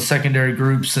 some of the secondary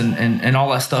groups and all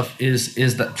that stuff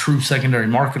is that true secondary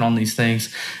market on these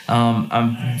things.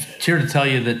 I'm here to tell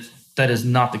you that is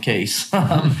not the case.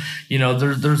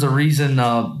 There's a reason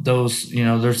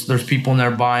there's people in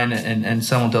there buying and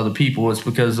selling to other people. It's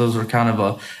because those are kind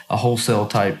of a wholesale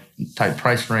type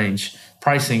price range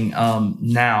pricing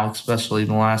now, especially in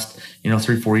the last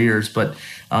 3-4 years. But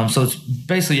so it's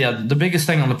basically the biggest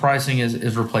thing on the pricing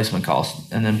is replacement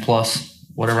cost, and then plus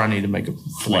whatever I need to make a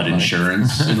flood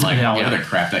insurance and like all the other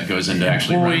crap that goes into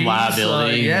actually running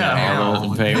liability,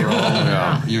 payroll,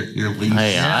 your lease.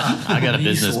 Hey, I got a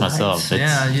business myself.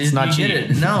 It's not cheap.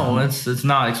 Get it. No, it's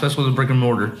not, especially with a brick and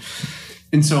mortar.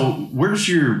 And so, where's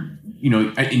your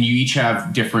and you each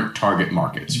have different target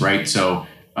markets, right? So,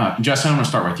 Justin, I'm going to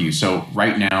start with you. So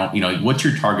right now, what's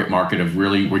your target market of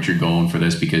really what you're going for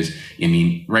this? Because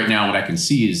right now what I can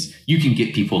see is you can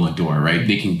get people in the door, right?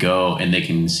 They can go and they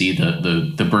can see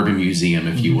the Bourbon Museum,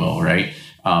 if you will, right?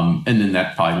 And then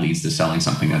that probably leads to selling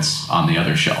something that's on the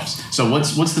other shelves. So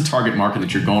what's the target market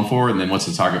that you're going for? And then what's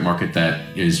the target market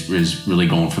that is really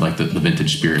going for like the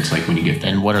vintage spirits, like when you get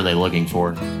there? And what are they looking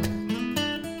for?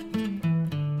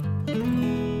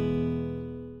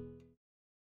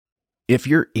 If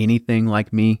you're anything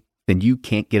like me, then you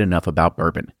can't get enough about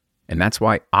bourbon. And that's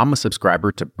why I'm a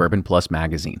subscriber to Bourbon Plus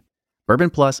magazine. Bourbon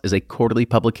Plus is a quarterly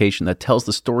publication that tells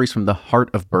the stories from the heart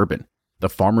of bourbon, the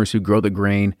farmers who grow the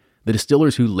grain, the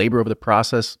distillers who labor over the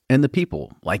process, and the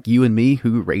people like you and me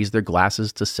who raise their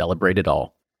glasses to celebrate it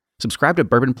all. Subscribe to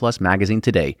Bourbon Plus magazine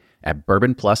today at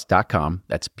bourbonplus.com,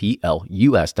 that's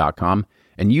PLUS.com,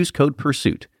 and use code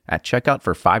PURSUIT at checkout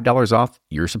for $5 off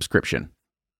your subscription.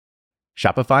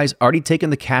 Shopify's already taken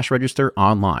the cash register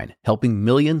online, helping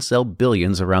millions sell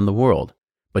billions around the world.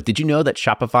 But did you know that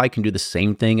Shopify can do the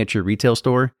same thing at your retail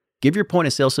store? Give your point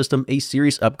of sale system a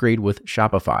serious upgrade with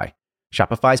Shopify.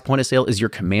 Shopify's point of sale is your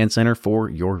command center for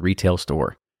your retail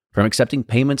store. From accepting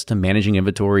payments to managing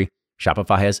inventory,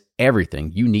 Shopify has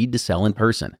everything you need to sell in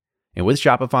person. And with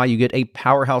Shopify, you get a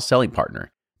powerhouse selling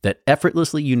partner that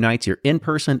effortlessly unites your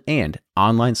in-person and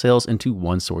online sales into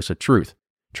one source of truth.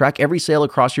 Track every sale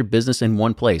across your business in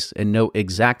one place and know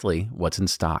exactly what's in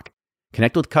stock.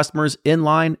 Connect with customers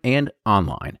in-line and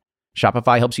online.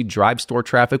 Shopify helps you drive store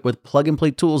traffic with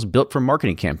plug-and-play tools built for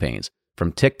marketing campaigns,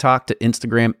 from TikTok to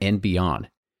Instagram and beyond.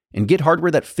 And get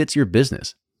hardware that fits your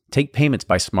business. Take payments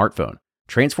by smartphone.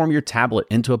 Transform your tablet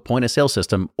into a point-of-sale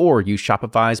system or use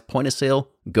Shopify's point-of-sale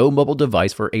Go mobile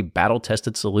device for a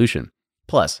battle-tested solution.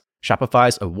 Plus,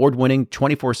 Shopify's award-winning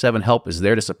 24/7 help is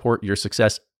there to support your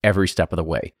success every step of the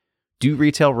way. Do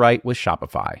retail right with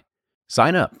Shopify.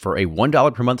 Sign up for a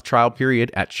 $1 per month trial period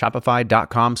at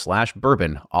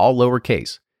shopify.com/bourbon, all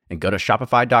lowercase, and go to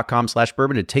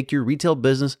shopify.com/bourbon to take your retail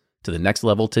business to the next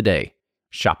level today.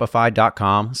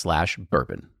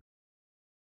 Shopify.com/bourbon.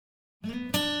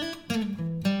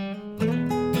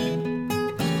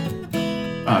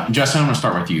 Justin, I'm going to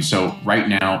start with you. So right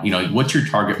now, what's your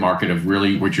target market of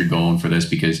really what you're going for this?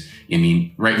 Because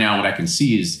right now what I can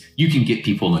see is you can get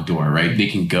people in the door, right? They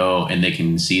can go and they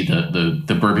can see the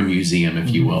bourbon museum,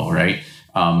 if you will, right?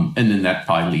 And then that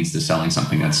probably leads to selling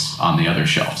something that's on the other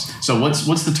shelves. So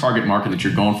what's the target market that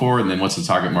you're going for? And then what's the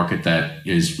target market that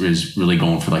is really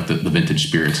going for like the vintage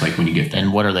spirits, like when you get there?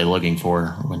 And what are they looking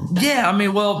for? Yeah,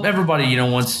 everybody,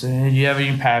 wants, do you have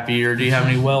any Pappy or do you have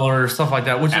any Weller or stuff like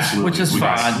that, which is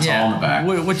fine. It's all in the back.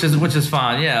 Which is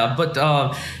fine. Yeah. But,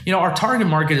 our target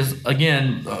market is,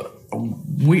 again,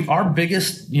 our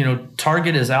biggest,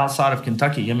 target is outside of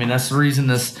Kentucky. That's the reason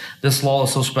this law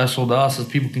is so special to us, is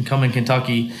people can come in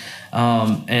Kentucky,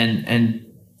 and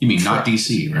you mean not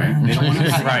DC, right?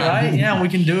 Right. Yeah, we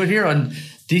can do it here, and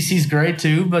DC's great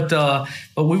too. But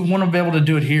we want to be able to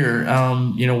do it here.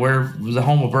 Where the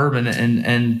home of bourbon,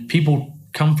 and people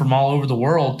come from all over the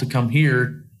world to come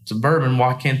here to bourbon.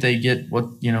 Why can't they get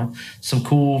some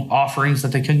cool offerings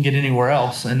that they couldn't get anywhere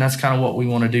else? And that's kind of what we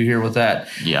want to do here with that.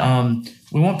 Yeah.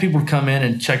 We want people to come in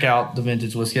and check out the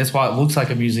vintage whiskey. That's why it looks like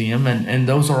a museum, and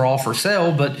those are all for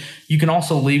sale. But you can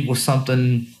also leave with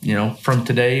something, from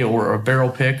today, or a barrel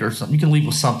pick or something. You can leave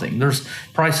with something. There's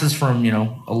prices from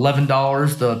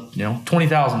 $11 to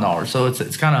 $20,000. So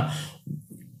it's kind of,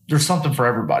 there's something for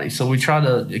everybody. So we try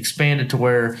to expand it to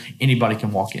where anybody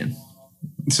can walk in.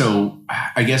 So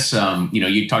I guess,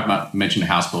 you mentioned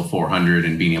House Bill 400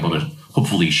 and being able to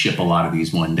hopefully ship a lot of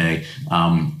these one day.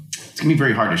 It's going to be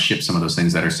very hard to ship some of those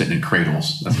things that are sitting in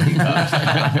cradles. That's going to be tough.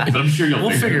 But I'm sure we'll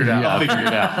figure it out. I'll figure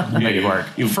it out. Make it work.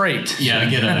 Freight. Yeah,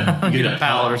 get a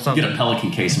pallet or something. Get a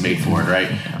Pelican case made for it,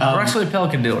 right? We're actually a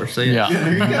Pelican dealer. So yeah,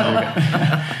 there you go.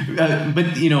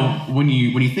 But when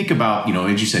you think about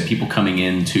as you said, people coming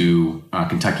into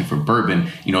Kentucky for bourbon,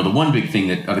 the one big thing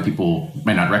that other people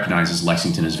might not recognize is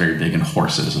Lexington is very big in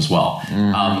horses as well.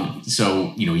 Mm-hmm.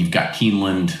 So you've got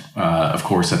Keeneland, of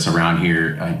course, that's around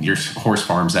here. Your horse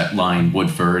farms that line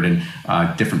Woodford and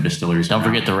different distilleries. Don't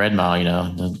forget the Red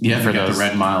Mile, the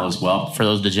Red Mile as well. For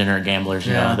those degenerate gamblers,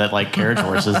 that like carriage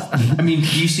horses. Do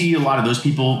you see a lot of those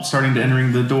people starting to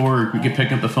entering the door, or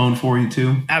picking up the phone for you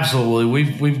too?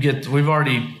 Absolutely. We've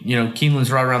already, Keeneland's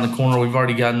right around the corner. We've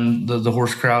already gotten the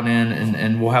horse crowd in,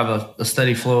 and we'll have a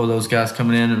steady flow of those guys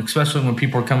coming in, and especially when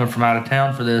people are coming from out of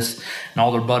town for this and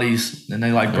all their buddies, and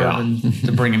they like bourbon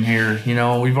to bring them here.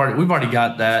 We've already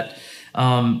got that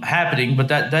happening, but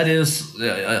that is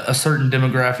a certain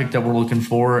demographic that we're looking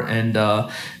for, and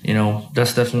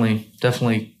that's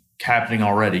definitely happening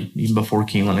already, even before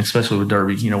Keeneland, especially with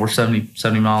Derby. We're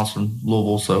 70 miles from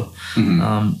Louisville, so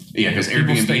because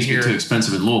Airbnb is too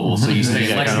expensive in Louisville, so you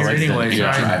stay like here anyways.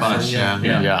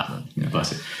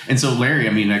 Bus it. And so Larry,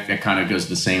 that kind of goes to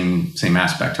the same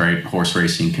aspect, right? Horse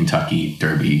racing, Kentucky,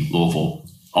 Derby, Louisville.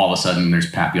 All of a sudden, there's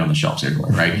Pappy on the shelves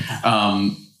everywhere, right?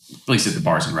 At least at the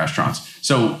bars and restaurants.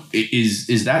 So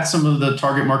is that some of the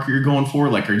target market you're going for?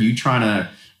 Like, are you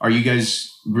guys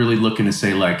really looking to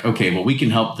say like, okay, well, we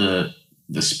can help the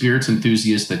the spirits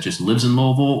enthusiast that just lives in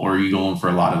Louisville, or are you going for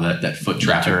a lot of that foot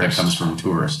traffic that comes from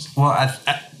tourists? Well,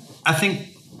 I think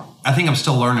I'm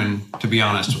still learning, to be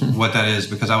honest, what that is,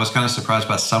 because I was kind of surprised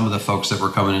by some of the folks that were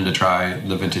coming in to try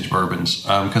the vintage bourbons.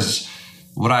 Because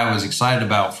what I was excited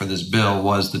about for this bill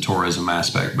was the tourism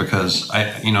aspect, because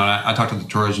I talked to the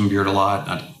tourism bureau a lot,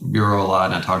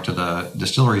 and I talked to the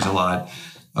distilleries a lot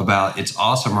about it's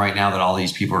awesome right now that all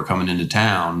these people are coming into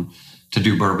town to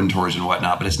do bourbon tours and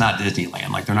whatnot, but it's not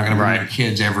Disneyland. Like, they're not going to bring their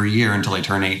kids every year until they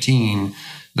turn 18.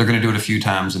 They're going to do it a few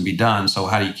times and be done. So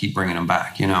how do you keep bringing them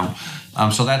back,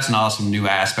 So that's an awesome new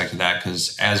aspect of that,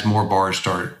 because as more bars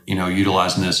start,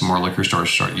 utilizing this and more liquor stores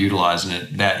start utilizing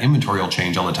it, that inventory will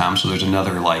change all the time. So there's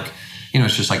another,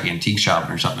 it's just like antique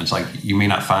shopping or something. It's like you may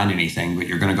not find anything, but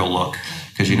you're going to go look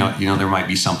because there might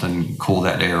be something cool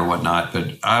that day or whatnot.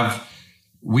 But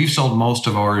we've sold most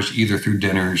of ours either through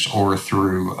dinners or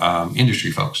through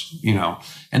industry folks,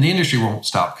 and the industry won't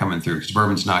stop coming through because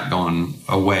bourbon's not going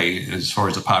away as far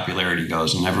as the popularity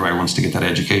goes, and everybody wants to get that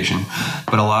education.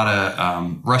 But a lot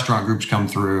of restaurant groups come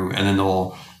through, and then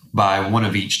they'll buy one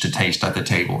of each to taste at the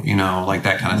table, like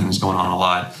that kind of thing is going on a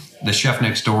lot. The chef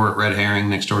next door at Red Herring,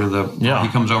 next door to he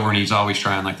comes over and he's always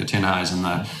trying like the Tin Eyes and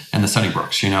the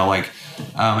Sunnybrooks,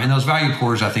 and those value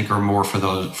pours I think are more for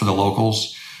the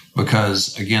locals.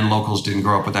 Because again, locals didn't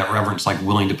grow up with that reverence, like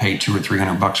willing to pay $200 or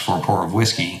 $300 for a pour of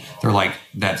whiskey. They're like,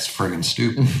 that's friggin'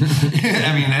 stupid.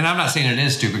 And I'm not saying it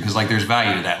is stupid, because there's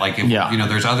value to that. Like,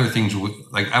 there's other things. What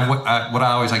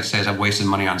I always like to say is I've wasted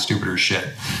money on stupider shit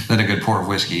than a good pour of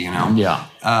whiskey. Yeah.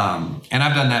 And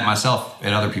I've done that myself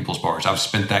at other people's bars. I've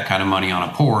spent that kind of money on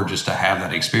a pour just to have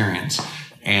that experience.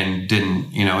 And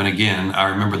didn't, and again, I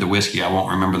remember the whiskey, I won't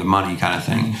remember the money kind of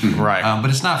thing. Right. But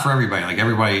it's not for everybody. Like,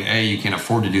 everybody, you can't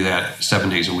afford to do that 7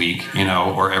 days a week,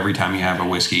 or every time you have a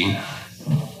whiskey,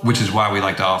 which is why we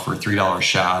like to offer $3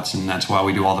 shots. And that's why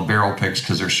we do all the barrel picks,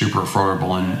 because they're super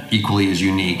affordable and equally as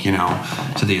unique,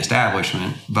 to the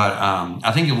establishment. But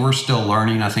I think we're still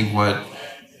learning. I think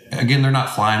again, they're not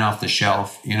flying off the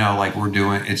shelf, like we're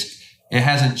doing. It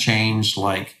hasn't changed,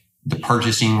 like, the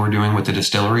purchasing we're doing with the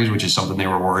distilleries, which is something they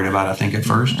were worried about, I think, at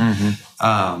first,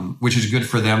 which is good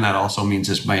for them. That also means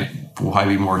this will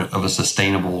probably be more of a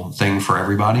sustainable thing for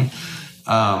everybody.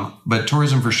 But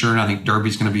tourism for sure, and I think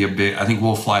Derby's going to be I think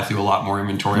we'll fly through a lot more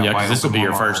inventory. Yeah, because this will be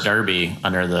your first Derby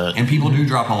under the... And people do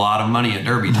drop a lot of money at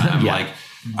Derby time. Like,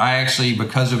 I actually,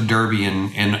 because of Derby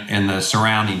and the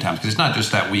surrounding times, because it's not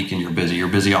just that weekend you're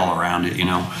busy all around it,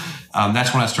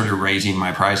 that's when I started raising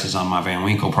my prices on my Van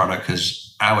Winkle product, because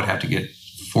I would have to get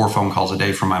 4 phone calls a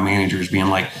day from my managers being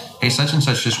like, hey, such and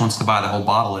such just wants to buy the whole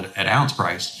bottle at ounce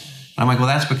price. And I'm like, well,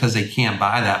 that's because they can't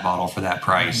buy that bottle for that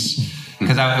price.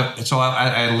 Because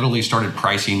I literally started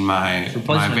pricing my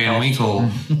Van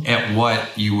Winkle at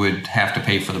what you would have to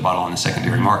pay for the bottle on the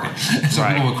secondary market. So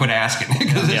people would quit asking,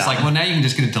 because it's like, well, now you can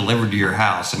just get it delivered to your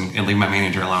house and leave my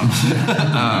manager alone.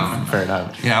 Fair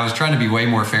enough. Yeah, I was trying to be way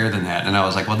more fair than that. And I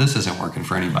was like, well, this isn't working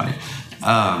for anybody.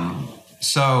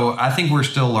 So I think we're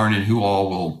still learning who all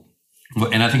will,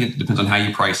 and I think it depends on how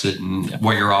you price it and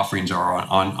what your offerings are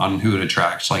on who it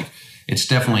attracts. Like, it's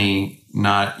definitely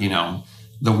not,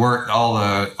 the work, all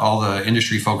the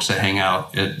industry folks that hang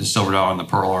out at the Silver Dollar and the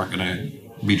Pearl aren't going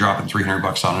to be dropping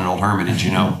 $300 on an old Hermitage,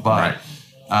 but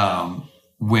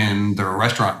when the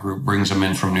restaurant group brings them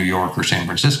in from New York or San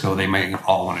Francisco, they may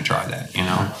all want to try that,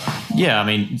 Yeah, I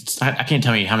mean, I can't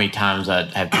tell you how many times I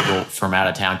have people from out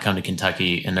of town come to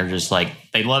Kentucky, and they're just like,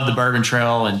 they love the bourbon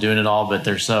trail and doing it all, but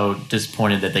they're so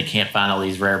disappointed that they can't find all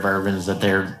these rare bourbons that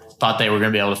they thought they were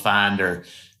going to be able to find or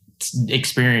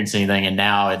experience anything. And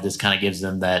now it just kind of gives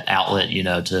them that outlet,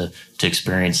 to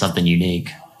experience something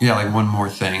unique. Yeah, like one more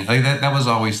thing. Like that was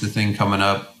always the thing coming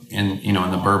up in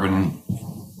the bourbon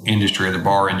industry or the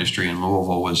bar industry in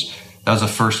Louisville that was the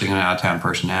first thing an out-of-town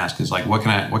person asked is like, what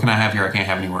can I have here I can't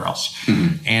have anywhere else?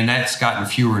 And that's gotten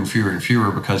fewer and fewer and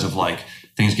fewer because of like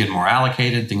things getting more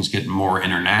allocated, things getting more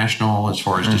international as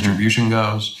far as distribution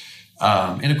goes.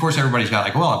 And of course everybody's got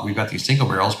like, well, we've got these single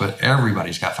barrels, but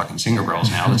everybody's got fucking single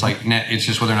barrels now. It's like, it's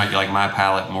just whether or not you like my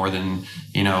palate more than,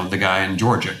 the guy in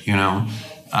Georgia,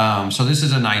 So this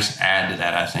is a nice add to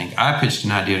that, I think. I pitched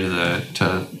an idea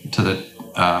to the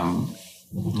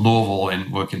Louisville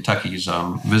and Kentucky's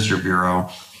visitor bureau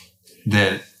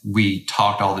that we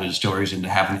talked all the distilleries into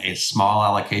having a small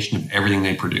allocation of everything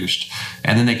they produced,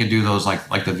 and then they could do those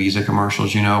like the Visa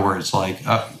commercials, where it's like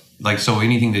so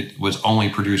anything that was only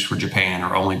produced for Japan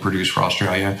or only produced for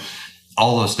Australia,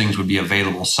 all those things would be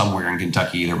available somewhere in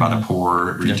Kentucky, either by the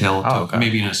pour, retail,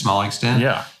 maybe in a small extent.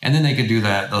 Yeah. And then they could do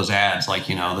those ads like,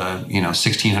 the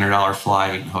 $1,600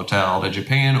 flight hotel to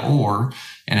Japan, or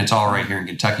and it's all right here in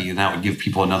Kentucky, and that would give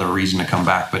people another reason to come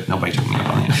back. But nobody took me up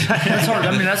on it. That's hard.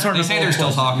 I mean, that's hard. They say they're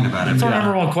still talking about it. That's our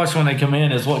number one question when they come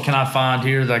in is, what can I find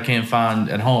here that I can't find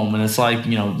at home? And it's like,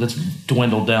 that's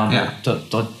dwindled down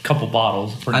to a couple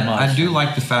bottles pretty much. I do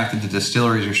like the fact that the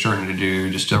distilleries are starting to do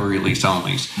distillery lease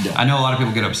onlys. Yeah. I know a lot of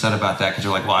people get upset about that because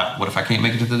they're like, well, what if I can't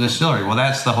make it to the distillery? Well,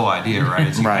 that's the whole idea, right?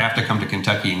 It's right. You have to come to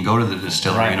Kentucky and go to the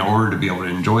distillery in order to be able to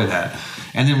enjoy that.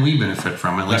 And then we benefit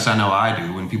from it. At least I know I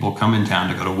do. When people come in town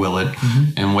to go to Willett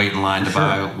and wait in line to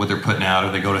buy what they're putting out,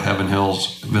 or they go to Heaven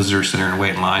Hills Visitor Center and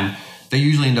wait in line, they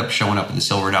usually end up showing up at the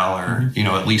Silver Dollar,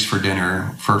 at least for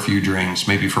dinner, for a few drinks,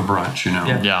 maybe for brunch,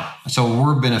 Yeah. So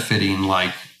we're benefiting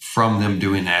from them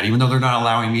doing that. Even though they're not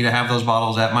allowing me to have those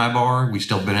bottles at my bar, we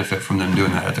still benefit from them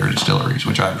doing that at their distilleries,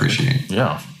 which I appreciate.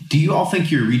 Yeah. Do you all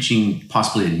think you're reaching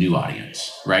possibly a new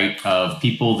audience, right? Of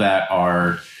people that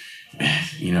are,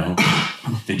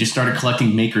 they just started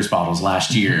collecting Maker's bottles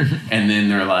last year, and then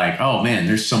they're like, oh man,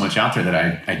 there's so much out there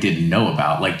that I didn't know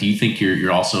about. Like, do you think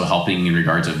you're also helping in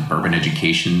regards of bourbon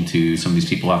education to some of these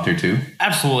people out there too?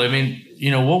 Absolutely. I mean,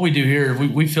 what we do here,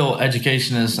 we feel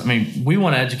education is, we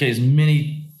want to educate as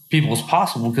many people as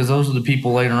possible, because those are the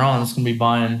people later on that's going to be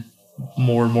buying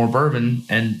more and more bourbon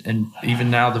and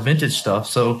even now the vintage stuff.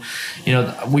 So,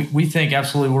 we think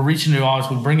absolutely we're reaching new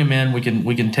audience. We bring them in, we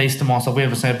can taste them on stuff. We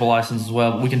have a sample license as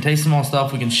well. We can taste them on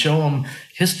stuff. We can show them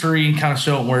history and kind of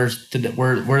show them where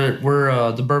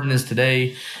the bourbon is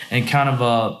today, and kind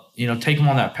of take them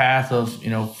on that path of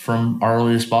from our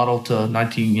earliest bottle to from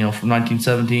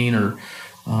 1917 or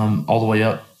all the way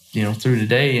up through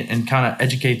today, and kind of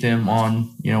educate them on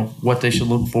what they should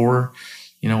look for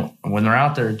when they're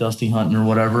out there dusty hunting or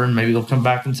whatever, and maybe they'll come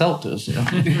back and sell it to us,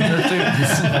 but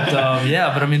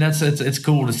it's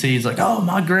cool to see. It's like, oh,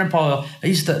 my grandpa, they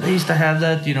used to have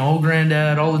that, old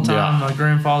granddad all the time. My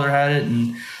grandfather had it,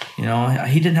 and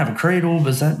he didn't have a cradle, but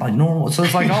is that like normal? So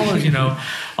it's like all those,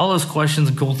 all those questions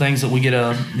and cool things that we get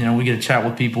to chat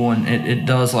with people, and it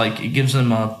does, it gives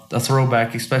them a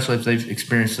throwback, especially if they've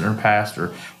experienced it in their past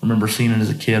or remember seeing it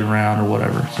as a kid around or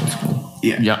whatever. So it's cool.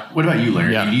 Yeah. What about you,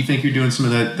 Larry? Do you think you're doing some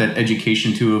of that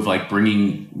education too, of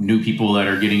bringing new people that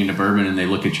are getting into bourbon and they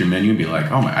look at your menu and be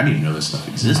like, oh my, I didn't even know this stuff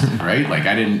existed, right? Like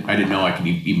I didn't know I could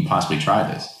even possibly try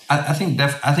this. I think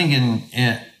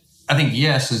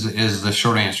yes is the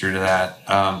short answer to that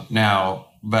now,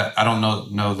 but I don't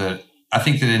know that. I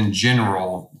think that in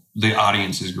general, the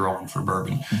audience is growing for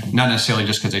bourbon, not necessarily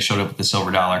just because they showed up at the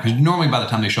Silver Dollar. Because normally by the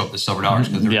time they show up at the Silver Dollar, it's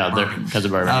because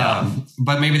of bourbon.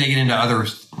 But maybe they get into other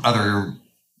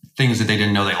things that they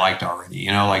didn't know they liked already.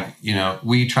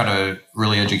 We try to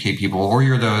really educate people. Or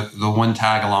you're the one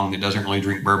tag along that doesn't really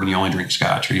drink bourbon. You only drink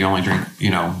scotch, or you only drink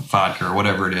vodka, or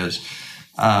whatever it is.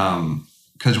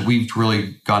 Because we've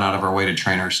really gone out of our way to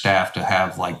train our staff to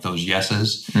have those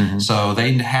yeses. Mm-hmm. So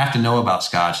they have to know about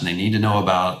scotch, and they need to know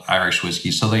about Irish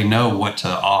whiskey, so they know what to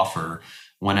offer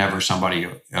whenever somebody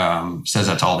says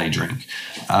that's all they drink.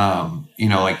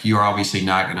 You're obviously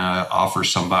not going to offer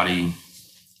somebody,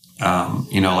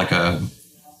 what's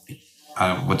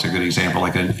a good example?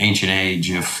 Like an Ancient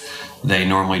Age, if they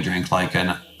normally drink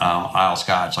an Isle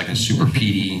Scotch, like a super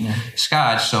peaty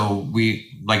Scotch. So we,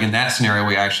 in that scenario,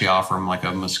 we actually offer them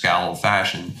a Mezcal Old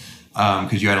Fashioned,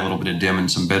 because you add a little bit of dim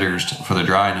and some bitters for the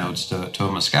dry notes to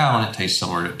a Mezcal, and it tastes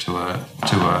similar to a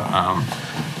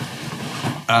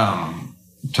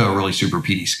really super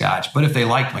peaty Scotch. But if they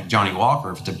like Johnny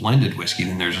Walker, if it's a blended whiskey,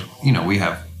 then there's we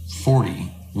have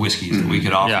 40 whiskeys that we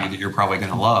could offer you that you're probably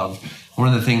going to love. One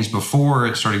of the things before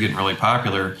it started getting really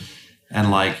popular, and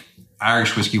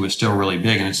Irish whiskey was still really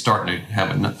big, and it's starting to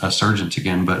have a surgence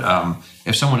again. But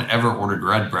if someone ever ordered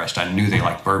Redbreast, I knew they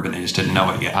liked bourbon. They just didn't know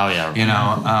it yet. Oh, yeah.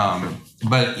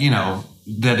 But,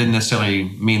 that didn't necessarily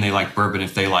mean they liked bourbon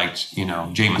if they liked,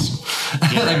 Jameson.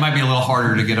 It might be a little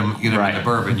harder to get them into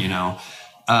bourbon,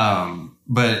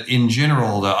 But in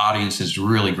general, the audience is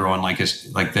really growing.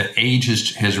 The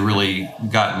age has really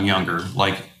gotten younger.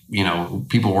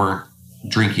 People weren't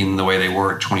drinking the way they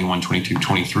were at 21, 22,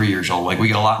 23 years old. We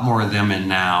get a lot more of them in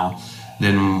now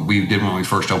than we did when we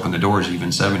first opened the doors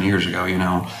even 7 years ago, and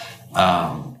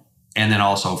then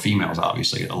also females,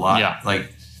 obviously, a lot. Yeah.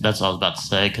 That's what I was about to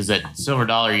say, because at Silver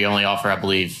Dollar, you only offer, I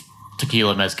believe,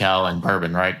 tequila, mezcal, and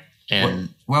bourbon, right? And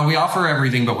well, we offer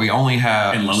everything, but we only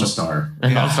have Lone Star.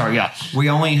 Lone Star, yeah. We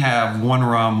only have one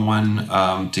rum,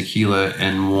 one tequila,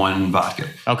 and one vodka.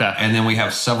 Okay. And then we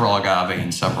have several agave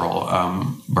and several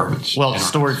bourbons. Well,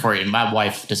 story for you. My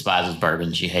wife despises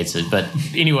bourbon; she hates it. But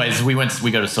anyways, we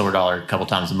go to Silver Dollar a couple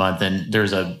times a month, and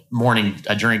there's a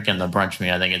drink in the brunch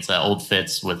menu. I think it's Old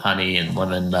Fitz with honey and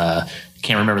lemon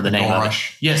can't remember the name Gold of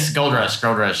Rush. it. Yes, Gold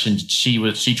Rush. And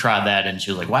she tried that and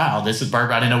she was like, wow, this is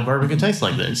bourbon. I didn't know bourbon could taste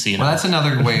like this. You know? Well, that's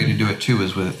another way to do it too,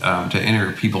 is with to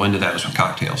enter people into that is with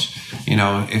cocktails. You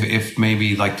know, if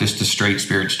maybe like just the straight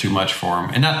spirit's too much for them,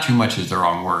 and not too much is the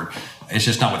wrong word. It's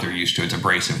just not what they're used to. It's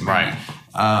abrasive, maybe. Right.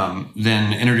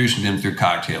 Then introducing them through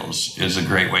cocktails is a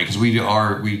great way, because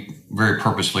we very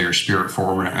purposefully are spirit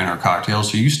forward in our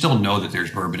cocktails. So you still know that there's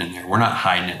bourbon in there. We're not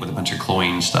hiding it with a bunch of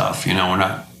cloying stuff. You know, we're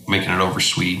not making it over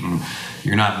sweet, and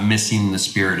you're not missing the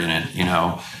spirit in it, you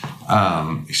know,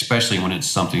 especially when it's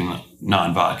something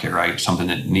non-vodka, right? Something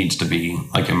that needs to be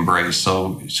like embraced.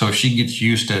 So if she gets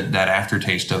used to that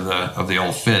aftertaste of the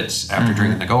Old Fitz after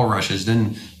drinking the Gold Rushes,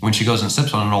 then when she goes and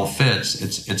sips on an Old Fitz,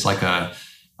 it's like a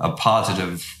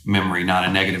positive memory, not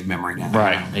a negative memory now.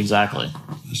 Right, exactly.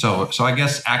 So I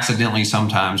guess accidentally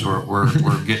sometimes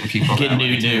we're getting people Getting that way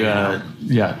new too, to,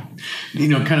 yeah. You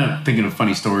know, kind of thinking of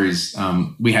funny stories.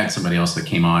 We had somebody else that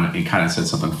came on and kind of said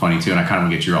something funny too, and I kind of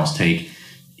want to get your all's take.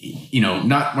 You know,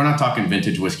 we're not talking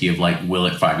vintage whiskey of like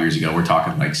Willet 5 years ago. We're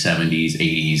talking like 70s,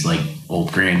 80s, like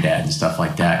old granddad and stuff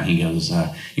like that. And he goes,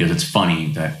 it's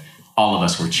funny that all of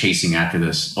us were chasing after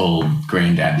this old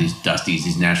granddad, these Dusties,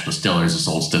 these National Distillers, this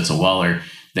old Stitzel Weller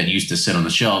that used to sit on the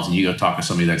shelves. And you go talk to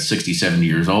somebody that's 60, 70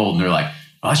 years old, and they're like,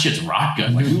 oh, that shit's rock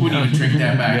good. Like, who wouldn't even drink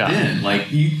that back then?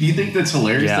 Like, you think that's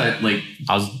hilarious that, like,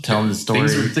 I was telling the story.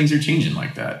 Things are changing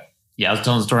like that. Yeah, I was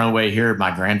telling the story on the way here.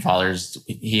 My grandfather's,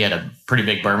 he had a pretty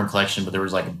big bourbon collection, but there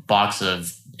was like a box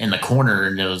of, in the corner,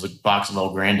 and there was a box of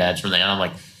old granddads from there. And I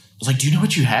was like, do you know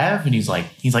what you have? And he's like,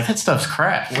 that stuff's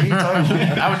crap. What are you talking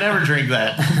about? I would never drink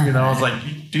that. You know, I was like,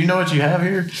 do you know what you have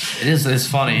here? It's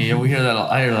funny. You know, we hear that.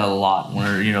 I hear that a lot.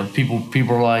 Where, you know,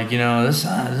 people are like, you know, this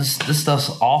stuff's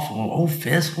awful. Oh,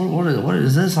 Fitz, what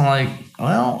is this? I'm like,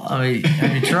 well, I mean,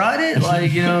 have you tried it?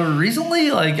 Like, you know, recently?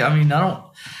 Like, I mean, I don't.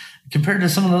 Compared to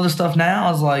some of the other stuff now,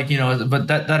 I was like, you know, but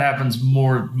that happens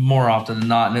more often than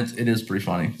not, and it is pretty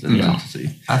funny to see.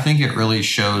 I think it really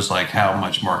shows like how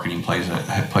much marketing plays a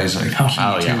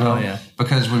key yeah.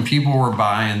 Because when people were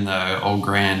buying the old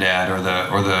granddad or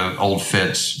the old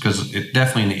Fitz, because it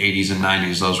definitely in the 80s and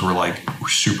 90s, those were like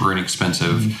super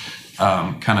inexpensive.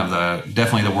 Kind of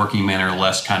definitely the working man or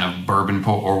less kind of bourbon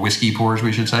or whiskey pours,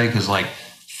 we should say, because like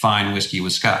fine whiskey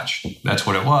was Scotch. That's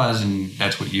what it was, and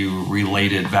that's what you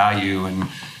related value and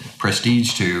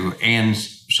prestige to. And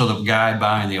so the guy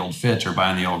buying the old Fitz or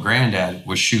buying the old granddad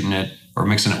was shooting it or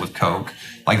mixing it with Coke.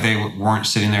 Like they weren't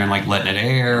sitting there and like letting it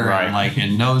air and like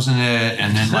and nosing it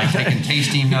and then like taking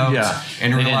tasting notes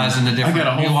and realizing the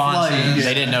different nuances.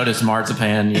 They didn't notice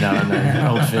marzipan, you know, in their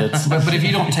old Fitz. But if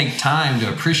you don't take time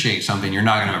to appreciate something, you're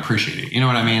not going to appreciate it. You know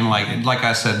what I mean? Like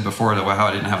I said before, how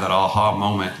I didn't have that aha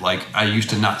moment. Like I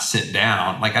used to not sit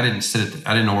down. Like I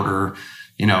didn't order.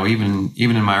 You know, even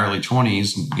in my early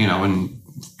 20s, you know, and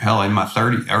hell, in my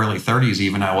early 30s,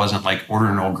 even I wasn't like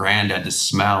ordering an old granddad to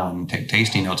smell and take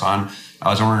tasting notes on. I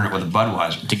was ordering it with a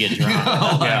Budweiser to get drunk.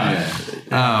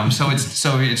 So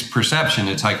it's perception.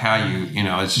 It's like how you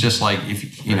know. It's just like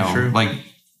if you know, like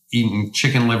eating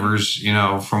chicken livers, you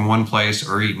know, from one place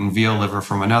or eating veal liver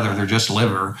from another. They're just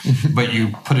liver, but you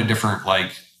put a different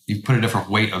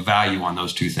weight of value on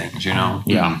those two things. You know.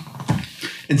 Yeah.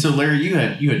 And so, Larry, you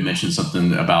had mentioned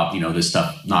something about, you know, this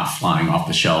stuff not flying off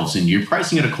the shelves, and you're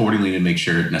pricing it accordingly to make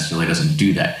sure it necessarily doesn't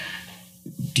do that.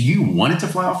 Do you want it to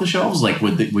fly off the shelves? Like,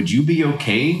 would you be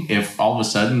okay if all of a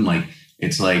sudden, like,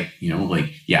 it's like, you know, like,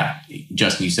 yeah,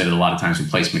 Justin, you said it a lot of times,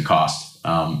 replacement cost.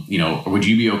 You know, or would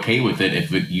you be okay with it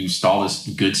if you saw this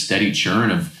good steady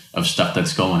churn of stuff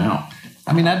that's going out?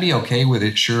 I mean, I'd be okay with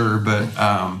it, sure, but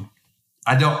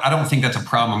I don't think that's a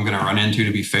problem I'm going to run into,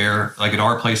 to be fair. Like at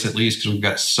our place, at least, because we've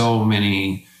got so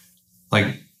many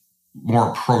like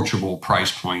more approachable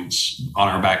price points on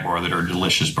our back bar that are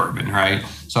delicious bourbon, right?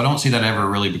 So I don't see that ever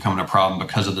really becoming a problem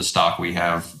because of the stock we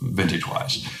have vintage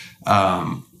wise.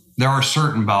 There are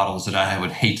certain bottles that I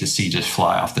would hate to see just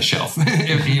fly off the shelf,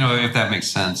 if that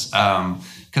makes sense.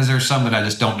 Because there's some that I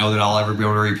just don't know that I'll ever be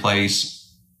able to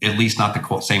replace, at least not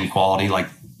the same quality, like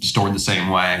stored the same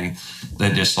way.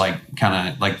 That just like kind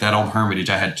of like that old Hermitage.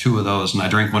 I had two of those and I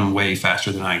drank one way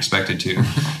faster than I expected to,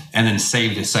 and then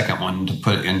saved a second one to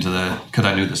put into because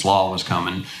I knew this law was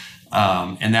coming.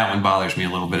 And that one bothers me a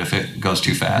little bit if it goes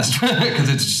too fast because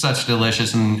it's such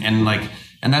delicious and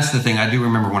that's the thing. I do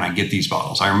remember when I get these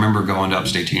bottles. I remember going to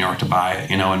upstate New York to buy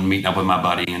it, you know, and meeting up with my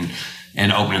buddy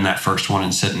and opening that first one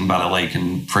and sitting by the lake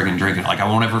and friggin' drinking it. Like I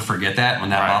won't ever forget that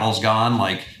when that bottle's gone.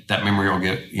 Like that memory will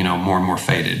get, you know, more and more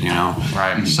faded, you know.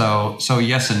 Right. So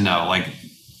yes and no. Like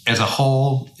as a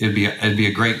whole, it'd be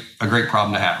a great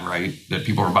problem to have, right? That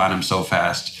people are buying them so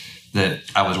fast that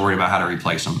I was worried about how to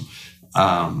replace them.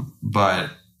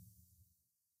 But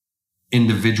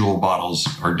individual bottles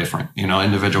are different.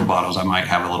 Individual bottles I might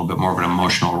have a little bit more of an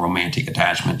emotional, romantic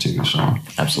attachment to. So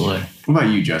Absolutely. What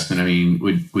about you, Justin? I mean,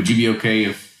 would you be okay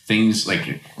if things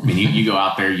you go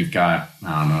out there, you've got,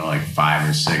 I don't know, like 5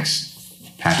 or 6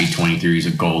 Happy 23s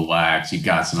of gold wax. You've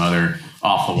got some other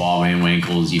off the wall Van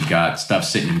Winkles. You've got stuff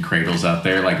sitting in cradles out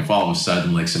there. Like if all of a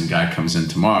sudden, like some guy comes in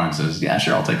tomorrow and says, yeah,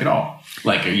 sure, I'll take it all.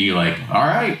 Like, are you like, all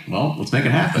right, well, let's make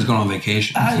it happen? Let's go on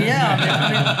vacation. I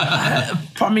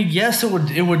mean, yes, it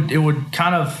would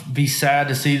kind of be sad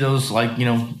to see those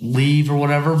leave or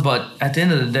whatever. But at the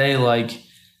end of the day,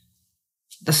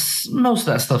 most of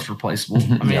that stuff's replaceable.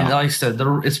 I mean, like I said,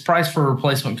 it's priced for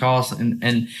replacement costs,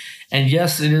 and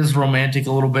yes, it is romantic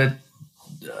a little bit,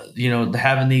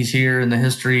 having these here in the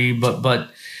history. But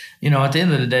at the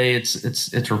end of the day,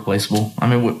 it's replaceable. I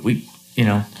mean,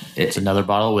 it's another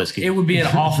bottle of whiskey. It would be an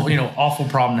awful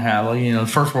problem to have,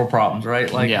 first world problems, right?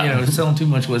 Selling too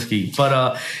much whiskey.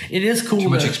 But it is cool. Too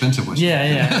much expensive whiskey.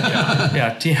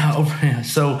 Yeah.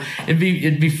 So it'd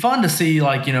be fun to see,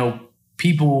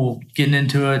 people getting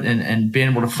into it and being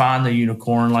able to find the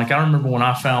unicorn. Like I remember when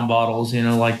I found bottles,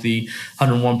 like the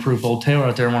 101 proof Old Tailor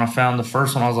out there. When I found the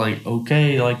first one, I was like,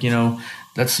 okay,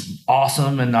 that's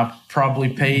awesome, and I probably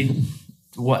paid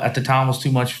what at the time was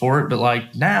too much for it, but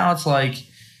now it's I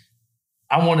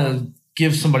want to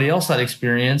give somebody else that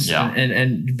experience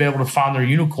and be able to find their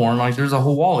unicorn. There's a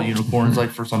whole wall of unicorns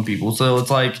for some people. So it's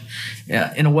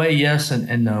in a way, yes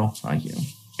and no.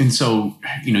 And so,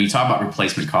 you talk about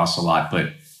replacement costs a lot,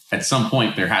 but at some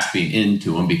point there has to be an end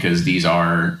to them because these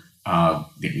are,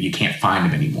 you can't find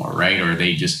them anymore, right? Or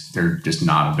they're just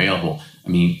not available. I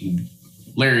mean,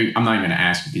 Larry, I'm not even going to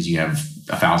ask because you have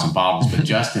 1,000 bottles, but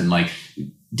Justin,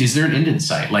 is there an end in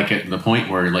sight? At the point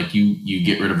where you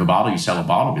get rid of a bottle, you sell a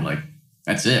bottle, be like,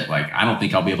 that's it. I don't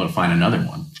think I'll be able to find another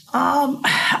one.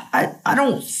 I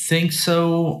don't think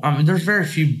so. I mean, there's very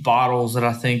few bottles that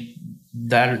I think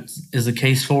that is the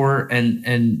case for,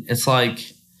 and it's I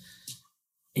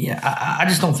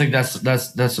just don't think that's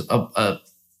a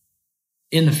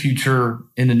in the future,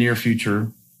 in the near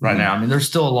future right now. I mean, there's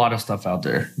still a lot of stuff out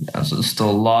there. So there's still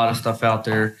a lot of stuff out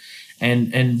there,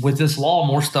 and with this law,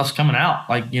 more stuff's coming out.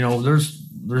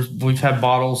 We've had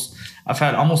bottles. I've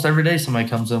had almost every day somebody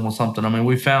comes in with something. I mean,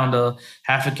 we found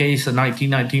half a case of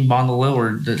 1919 Bond of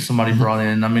Lillard that somebody brought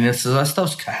in. I mean, that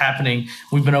stuff's happening.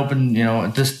 We've been open,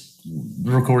 at this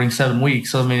recording 7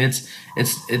 weeks. So I mean,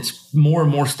 it's more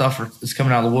and more stuff is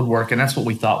coming out of the woodwork, and that's what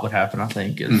we thought would happen. I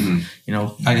think is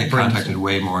I get contacted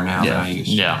way more now than I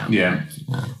used to. Yeah.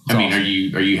 I mean,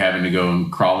 are you having to go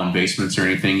and crawl in basements or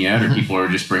anything yet, or people are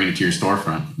just bringing it to your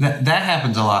storefront? That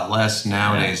happens a lot less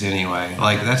nowadays anyway.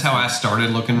 That's how I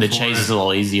started looking. The chase is a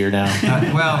little easier now.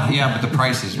 But the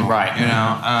price is more.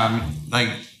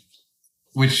 Right.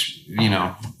 Which,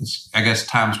 I guess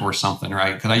time's worth something,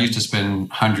 right? Because I used to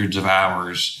spend hundreds of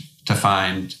hours to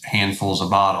find handfuls of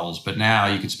bottles, but now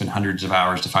you could spend hundreds of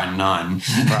hours to find none,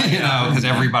 because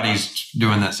everybody's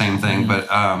doing that same thing. But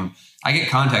I get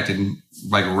contacted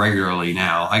regularly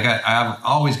now. I've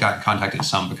always gotten contacted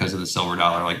some because of the silver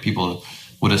dollar. People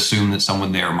would assume that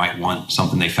someone there might want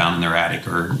something they found in their attic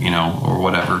or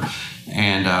whatever.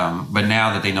 And but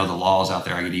now that they know the laws out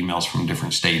there, I get emails from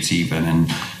different states even, and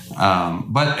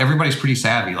but everybody's pretty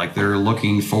savvy. They're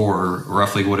looking for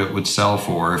roughly what it would sell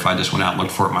for if I just went out and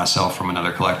looked for it myself from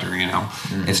another collector.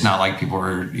 It's not like people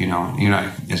are they're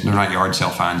not yard sale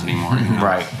finds anymore.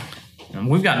 Right. And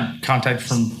we've gotten contact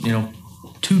from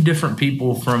 2 different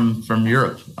people from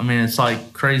Europe. I mean, it's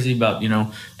crazy about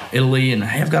Italy, and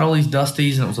hey, I've got all these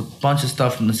Dusties, and it was a bunch of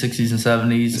stuff from the 60s and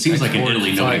 70s. It seems like in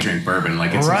Italy nobody drink bourbon.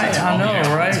 It's right. I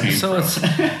know, right? So it's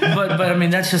but I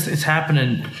mean, that's just it's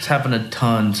happening. It's happened a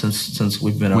ton since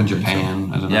we've been in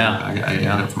Japan. I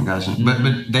get it from guys,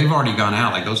 but they've already gone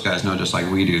out. Those guys know just like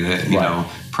we do that. You know,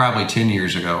 probably 10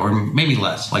 years ago, or maybe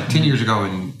less. 10 years ago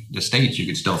in the States, you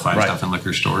could still find stuff in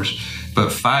liquor stores,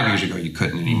 but 5 years ago you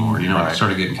couldn't anymore. It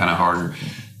started getting kind of harder.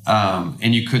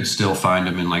 And you could still find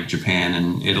them in Japan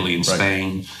and Italy and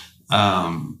Spain,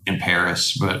 in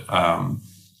Paris, but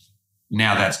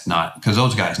now that's not, because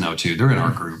those guys know too. They're in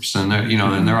our groups, and they're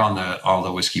and they're on all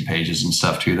the whiskey pages and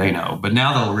stuff too. They know, but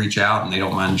now they'll reach out and they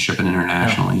don't mind shipping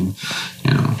internationally.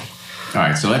 All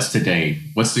right, so that's today.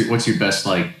 What's your best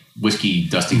whiskey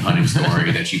dusting hunting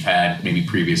story that you've had maybe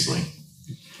previously?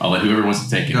 I'll let whoever wants to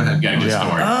take it. Go ahead. You got a good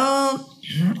story.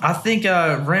 I think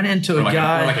I ran into a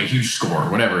guy. Or a huge score,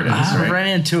 whatever it is. I ran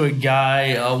into a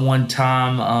guy one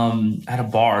time at a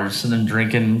bar, just sitting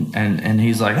drinking, and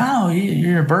he's like, "Oh,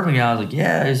 you're a bourbon guy." I was like,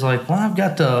 "Yeah." He's like, "Well, I've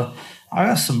got the I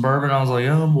got some bourbon. I was like,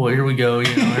 oh boy, here we go.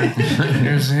 You know,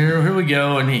 here we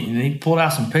go. And he pulled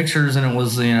out some pictures, and it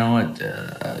was, you know,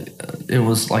 it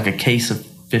was like a case of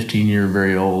 15-year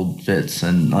very old Fitz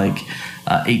and like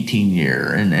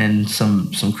 18-year and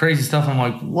some crazy stuff. I'm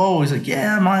like, whoa. He's like,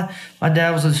 yeah, my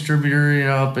dad was a distributor, you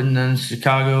know, up in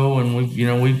Chicago, and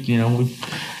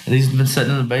these have been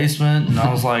sitting in the basement. And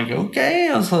I was like, okay.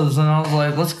 I was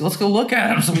like, let's go look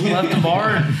at them. So we left the bar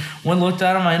and went and looked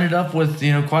at them. I ended up with,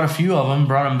 you know, quite a few of them,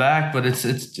 brought them back. But it's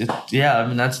yeah. I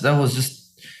mean, that was just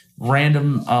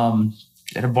random.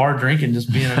 At a bar drinking, just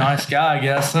being a nice guy, I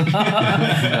guess.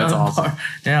 That's awesome.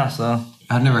 Yeah. So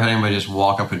I've never had anybody just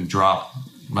walk up and drop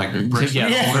like bricks Yeah,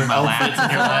 in my lap. in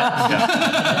your lap.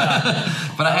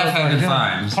 But I have had good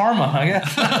finds. karma, I guess.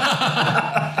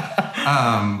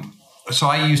 So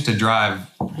I used to drive,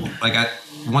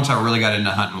 once I really got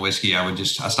into hunting whiskey, I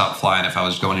stopped flying if I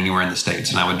was going anywhere in the States,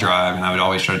 and I would drive, and I would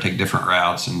always try to take different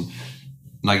routes. And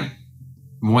like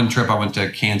one trip I went to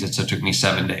Kansas, it took me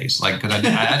 7 days. Like, cause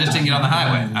I just didn't get on the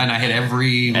highway, and I hit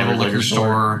every little liquor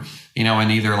store, you know, in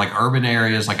either like urban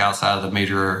areas, like outside of the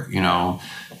major, you know,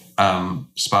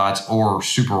 spots, or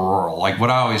super rural. Like what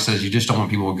I always say is, you just don't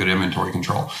want people with good inventory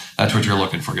control. That's what you're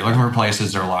looking for. You're looking for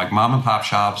places that are like mom and pop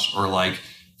shops, or like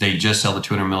they just sell the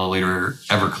 200 milliliter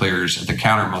Everclears at the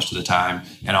counter most of the time,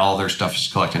 and all their stuff is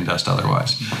collecting dust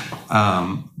otherwise.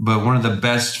 But one of the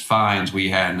best finds we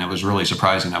had, and it was really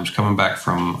surprising, I was coming back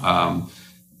from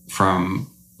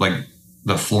like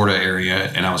the Florida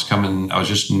area, and I was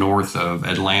just north of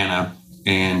Atlanta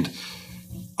and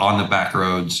on the back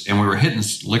roads, and we were hitting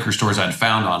liquor stores I'd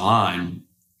found online,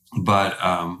 but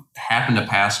happened to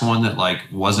pass one that like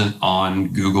wasn't on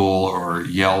Google or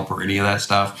Yelp or any of that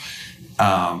stuff.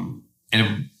 In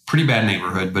a pretty bad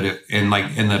neighborhood, but in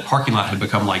the parking lot had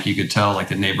become like, you could tell like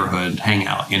the neighborhood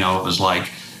hangout, you know, it was like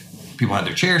people had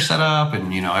their chairs set up,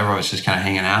 and, you know, everyone was just kind of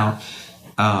hanging out.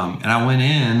 And I went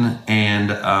in, and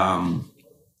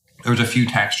there was a few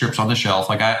tack strips on the shelf.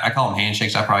 Like I call them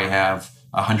handshakes. I probably have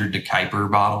 100 De Kuyper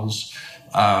bottles.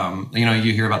 You know,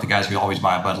 you hear about the guys who always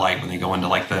buy a Bud Light when they go into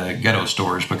like the ghetto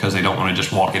stores because they don't want to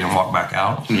just walk in and walk back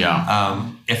out.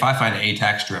 Yeah. If I find a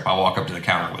tack strip, I walk up to the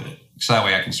counter with it. So that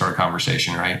way I can start a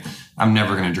conversation, right? I'm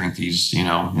never going to drink these, you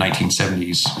know,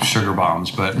 1970s sugar bombs,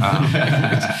 but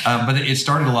it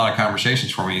started a lot of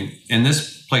conversations for me. In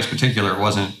this place in particular, it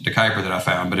wasn't De Kuyper that I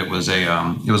found, but it was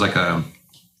like a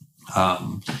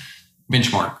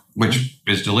Benchmark, which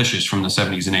is delicious, from the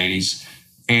 70s and 80s.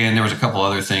 And there was a couple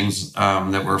other things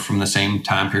that were from the same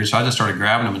time period. So I just started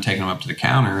grabbing them and taking them up to the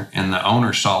counter. And the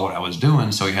owner saw what I was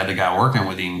doing, so he had the guy working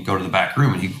with him go to the back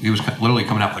room. And he was literally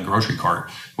coming out with a grocery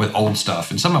cart with old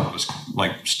stuff. And some of it was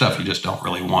like stuff you just don't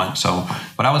really want. So,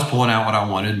 but I was pulling out what I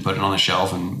wanted and putting it on the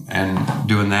shelf and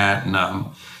doing that. And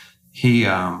he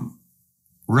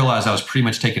realized I was pretty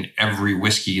much taking every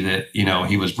whiskey that, you know,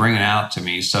 he was bringing out to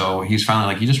me. So he's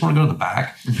finally like, you just want to go to the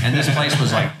back? And this place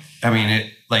was like, I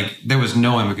mean, there was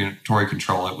no inventory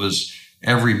control. It was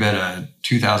every bit of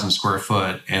 2,000 square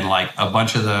foot, and like a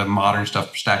bunch of the modern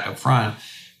stuff stacked up front,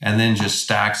 and then just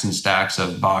stacks and stacks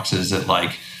of boxes that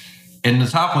like, and the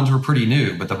top ones were pretty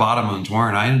new, but the bottom ones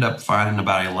weren't. I ended up finding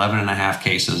about 11 and a half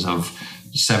cases of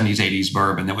 70s, 80s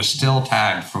bourbon that was still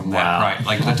tagged from that price.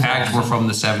 Like the tags were from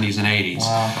the 70s and 80s.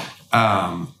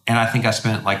 Wow. And I think I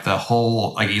spent like the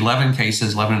whole, like 11 and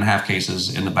a half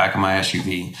cases in the back of my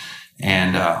SUV.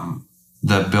 And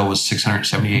the bill was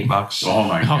 $678. Oh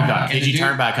my God. Did you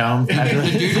turn back home?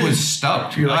 The dude was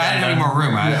stoked. I didn't have any more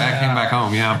room. I came back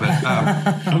home, but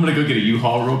I'm gonna go get a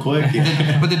U-Haul real quick.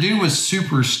 But the dude was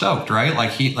super stoked, right?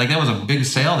 Like that was a big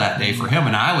sale that day for him,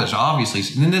 and I was obviously.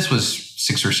 And then this was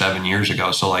 6 or 7 years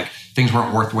ago, so like things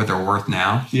weren't worth what they're worth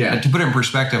now. Yeah. To put it in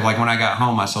perspective, like when I got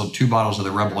home, I sold 2 bottles of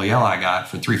the Rebel Yell I got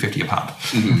for $3.50 a pop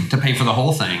to pay for the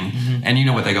whole thing. Mm-hmm. And you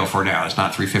know what they go for now? It's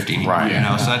not $3.50 anymore. Right. You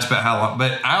know, so that's about how long.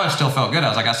 But I still felt good. I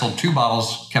was like, I sold 2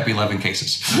 bottles, kept 11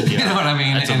 cases. Yeah. You know what I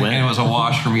mean? And it was a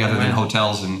wash for me, other than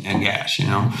hotels and gas. You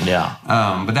know. Yeah.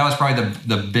 But that was probably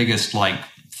the biggest like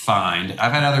find.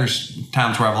 I've had other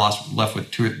times where I've left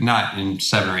with 2, not in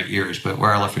 7 or 8 years, but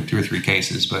where I left with 2 or 3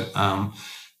 cases. But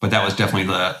that was definitely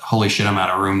the holy shit, I'm out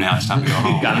of room now. It's time to go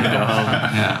home. Gotta go home.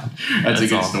 Yeah. That's a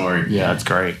good story. Yeah, that's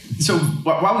great. So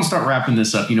while we start wrapping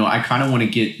this up, you know, I kind of want to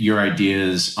get your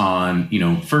ideas on, you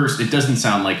know, first, it doesn't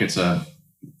sound like it's a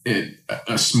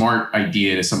smart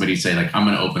idea to somebody say like, I'm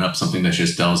going to open up something that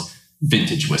just sells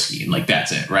vintage whiskey. And like,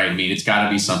 that's it, right? I mean, it's got to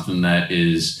be something that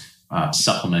is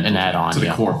supplemental an add-on to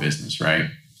the core business, right?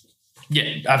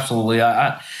 Yeah, absolutely.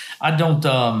 I don't,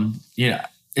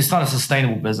 it's not a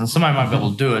sustainable business. Somebody might be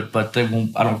able to do it, but they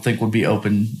won't. I don't think would be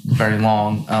open very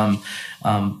long.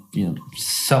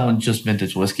 Selling just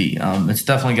vintage whiskey, it's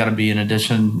definitely got to be an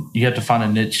addition. You have to find a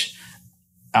niche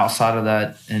outside of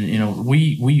that, and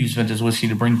we use vintage whiskey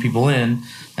to bring people in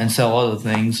and sell other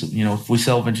things. If we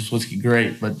sell vintage whiskey,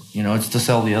 great, but it's to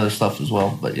sell the other stuff as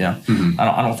well. But yeah,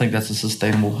 I don't think that's a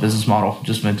sustainable business model.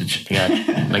 Just vintage. They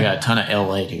got a ton of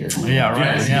L8 here. Yeah,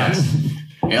 right. Yes.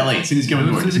 L8, city's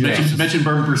coming north. Mention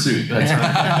Bourbon Pursuit. That's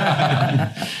right.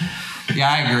 Yeah,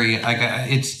 I agree. Like,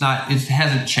 it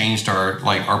hasn't changed our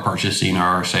purchasing or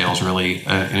our sales really in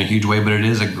a huge way, but it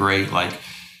is a great,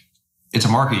 it's a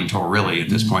marketing tool really at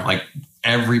this point. Like,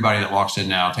 everybody that walks in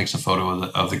now takes a photo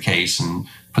of the case and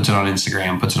puts it on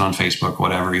Instagram, puts it on Facebook,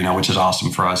 whatever, which is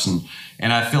awesome for us.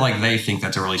 And I feel like they think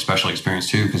that's a really special experience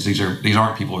too, because these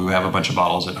aren't people who have a bunch of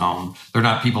bottles at home. They're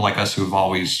not people like us who have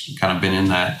always kind of been in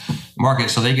that market.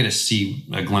 So they get to see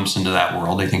a glimpse into that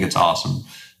world. They think it's awesome.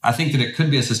 I think that it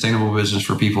could be a sustainable business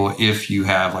for people if you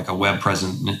have like a web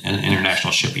presence and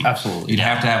international shipping. Absolutely. You'd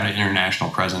have to have an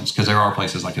international presence, because there are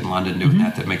places like in London doing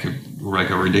that make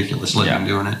a ridiculous living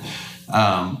doing it.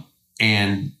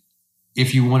 And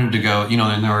if you wanted to go,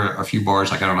 and there are a few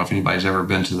bars, I don't know if anybody's ever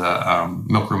been to the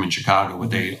Milk Room in Chicago,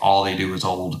 where all they do is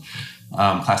old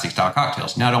classic style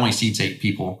cocktails. Now it only seats 8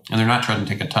 people, and they're not trying to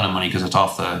take a ton of money because it's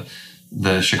off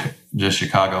the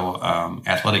Chicago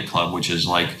Athletic Club, which is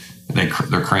like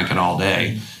they're cranking all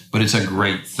day. But it's a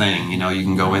great thing. You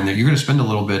can go in there. You're going to spend a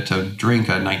little bit to drink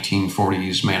a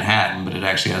 1940s Manhattan, but it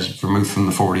actually has vermouth from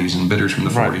the 40s and bitters from the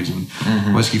 40s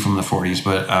and whiskey from the 40s.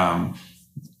 But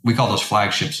we call those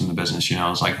flagships in the business.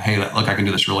 It's like, hey, look, I can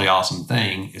do this really awesome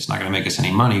thing. It's not going to make us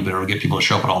any money, but it'll get people to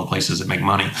show up at all the places that make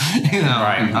money.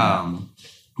 Right.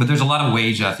 But there's a lot of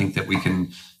ways I think that we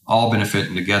can all benefit,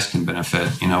 and the guest can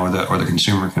benefit, or the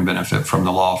consumer can benefit from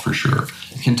the law for sure.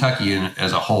 Kentucky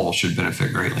as a whole should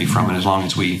benefit greatly from it, as long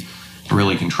as we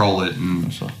really control it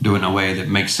and do it in a way that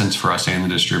makes sense for us and the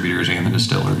distributors and the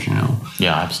distillers.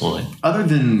 Yeah, absolutely. Other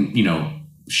than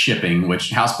shipping,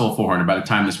 which House Bill 400, by the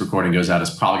time this recording goes out, is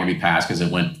probably going to be passed because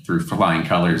it went through flying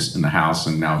colors in the House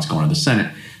and now it's going to the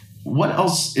Senate. What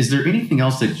else? Is there anything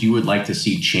else that you would like to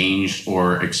see changed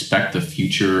or expect the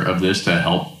future of this to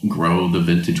help grow the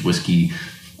vintage whiskey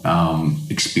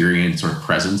experience or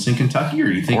presence in Kentucky? Or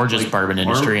do you think, or just bourbon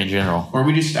industry in general? Or are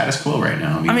we just status quo right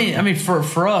now? I mean,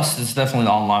 for us, it's definitely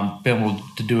online, being able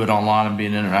to do it online and be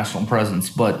an international presence.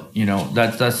 But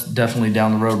that's definitely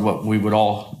down the road what we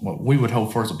would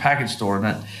hope for as a package store, and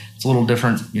that it's a little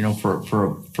different,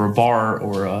 for a bar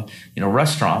or a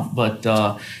restaurant. But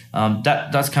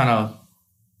that's kind of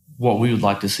what we would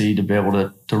like to see, to be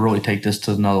able to really take this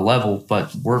to another level.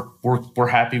 But we're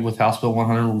happy with House Bill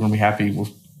 100. We're going to be happy we're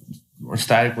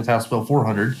ecstatic with House Bill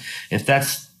 400. If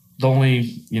that's the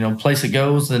only place it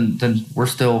goes, then we're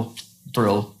still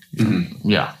thrilled. Mm-hmm.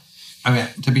 Yeah. I mean,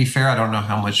 to be fair, I don't know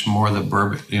how much more the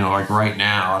bourbon, like right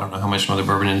now, I don't know how much more the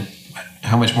bourbon and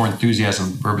how much more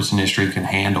enthusiasm the bourbon industry can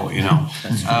handle,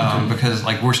 because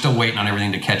we're still waiting on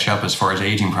everything to catch up as far as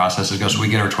aging processes go. So we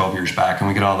get our 12 years back and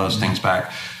we get all those things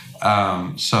back.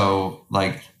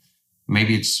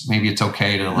 Maybe it's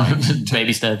okay to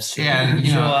baby steps. Yeah,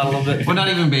 a little bit. Well, not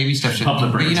even baby steps.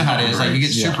 But you know how it is. Like, you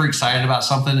get super excited about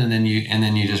something, and then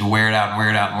you just wear it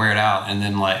out, and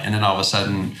then all of a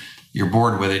sudden you're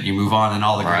bored with it. And you move on, and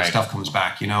all the great stuff comes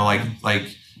back.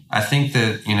 I think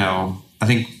that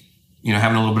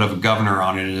having a little bit of a governor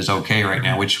on it is okay right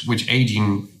now, which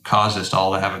aging caused us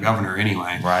all to have a governor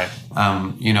anyway. Right.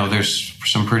 There's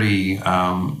some pretty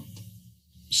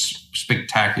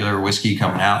spectacular whiskey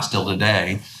coming out still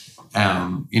today.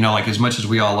 As much as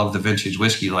we all love the vintage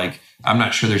whiskey, I'm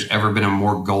not sure there's ever been a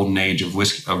more golden age of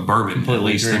whiskey, of bourbon, completely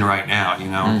at least than right now.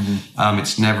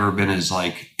 It's never been as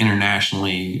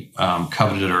internationally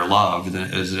coveted or loved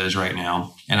as it is right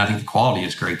now. And I think the quality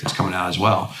is great that's coming out as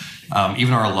well.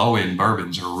 Even our low end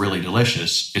bourbons are really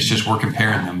delicious. It's just we're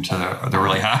comparing them to the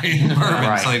really high end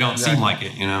bourbons, so they don't seem like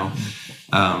it.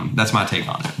 That's my take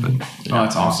on it. But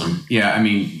that's awesome. Yeah, I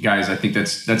mean, guys, I think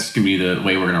that's going to be the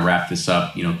way we're going to wrap this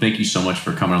up. Thank you so much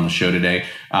for coming on the show today.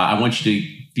 I want you to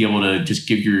be able to just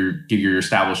give your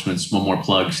establishments one more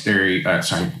plug. Larry,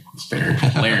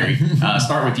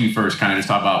 start with you first. Kind of just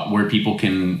talk about where people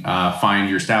can find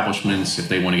your establishments. If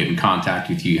they want to get in contact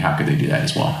with you, how could they do that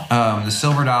as well? The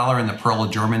Silver Dollar in the Pearl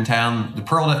of Germantown. The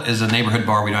Pearl is a neighborhood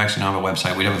bar. We don't actually have a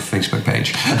website. We have a Facebook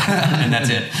page, and that's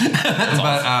it.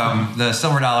 But the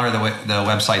Silver Dollar, the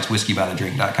website's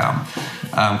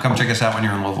whiskeybythedrink.com. Come check us out when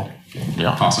you're in Louisville.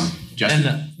 Yeah, awesome.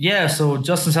 Justin? And so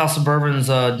Justin's House of Bourbon's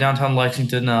downtown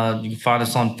Lexington. You can find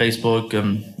us on Facebook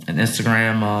and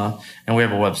Instagram, and we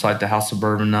have a website,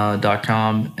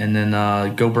 thehouseofbourbon.com, and then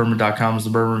gobourbon.com is the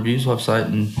Bourbon Reviews website,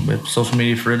 and we have social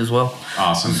media for it as well.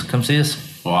 Awesome. Just come see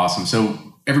us. Well, awesome. So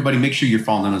everybody, make sure you're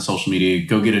following them on social media.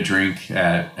 Go get a drink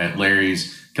at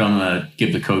Larry's. Come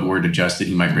give the code word to Justin.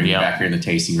 He might bring you back here in the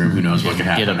tasting room. Who knows what can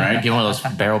happen, right? Get one of those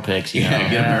barrel picks. Get a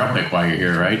barrel pick while you're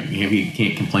here, right? Maybe you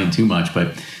can't complain too much,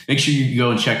 but make sure you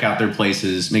go and check out their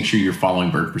places. Make sure you're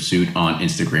following Bourbon Pursuit on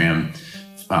Instagram,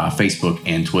 Facebook,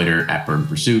 and Twitter at Bourbon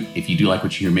Pursuit. If you do like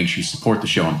what you hear, make sure you support the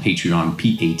show on Patreon,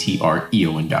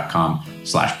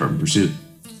 patreon.com/Bourbon Pursuit.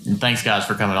 And thanks, guys,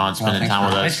 for coming on, spending time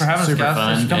with us. Thanks for having Super us, guys.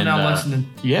 fun. Thanks for coming And, out listening.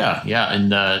 Yeah.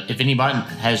 And if anybody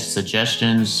has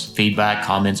suggestions, feedback,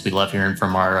 comments, we love hearing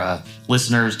from our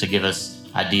listeners to give us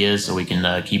ideas so we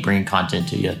can keep bringing content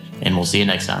to you. And we'll see you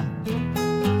next time.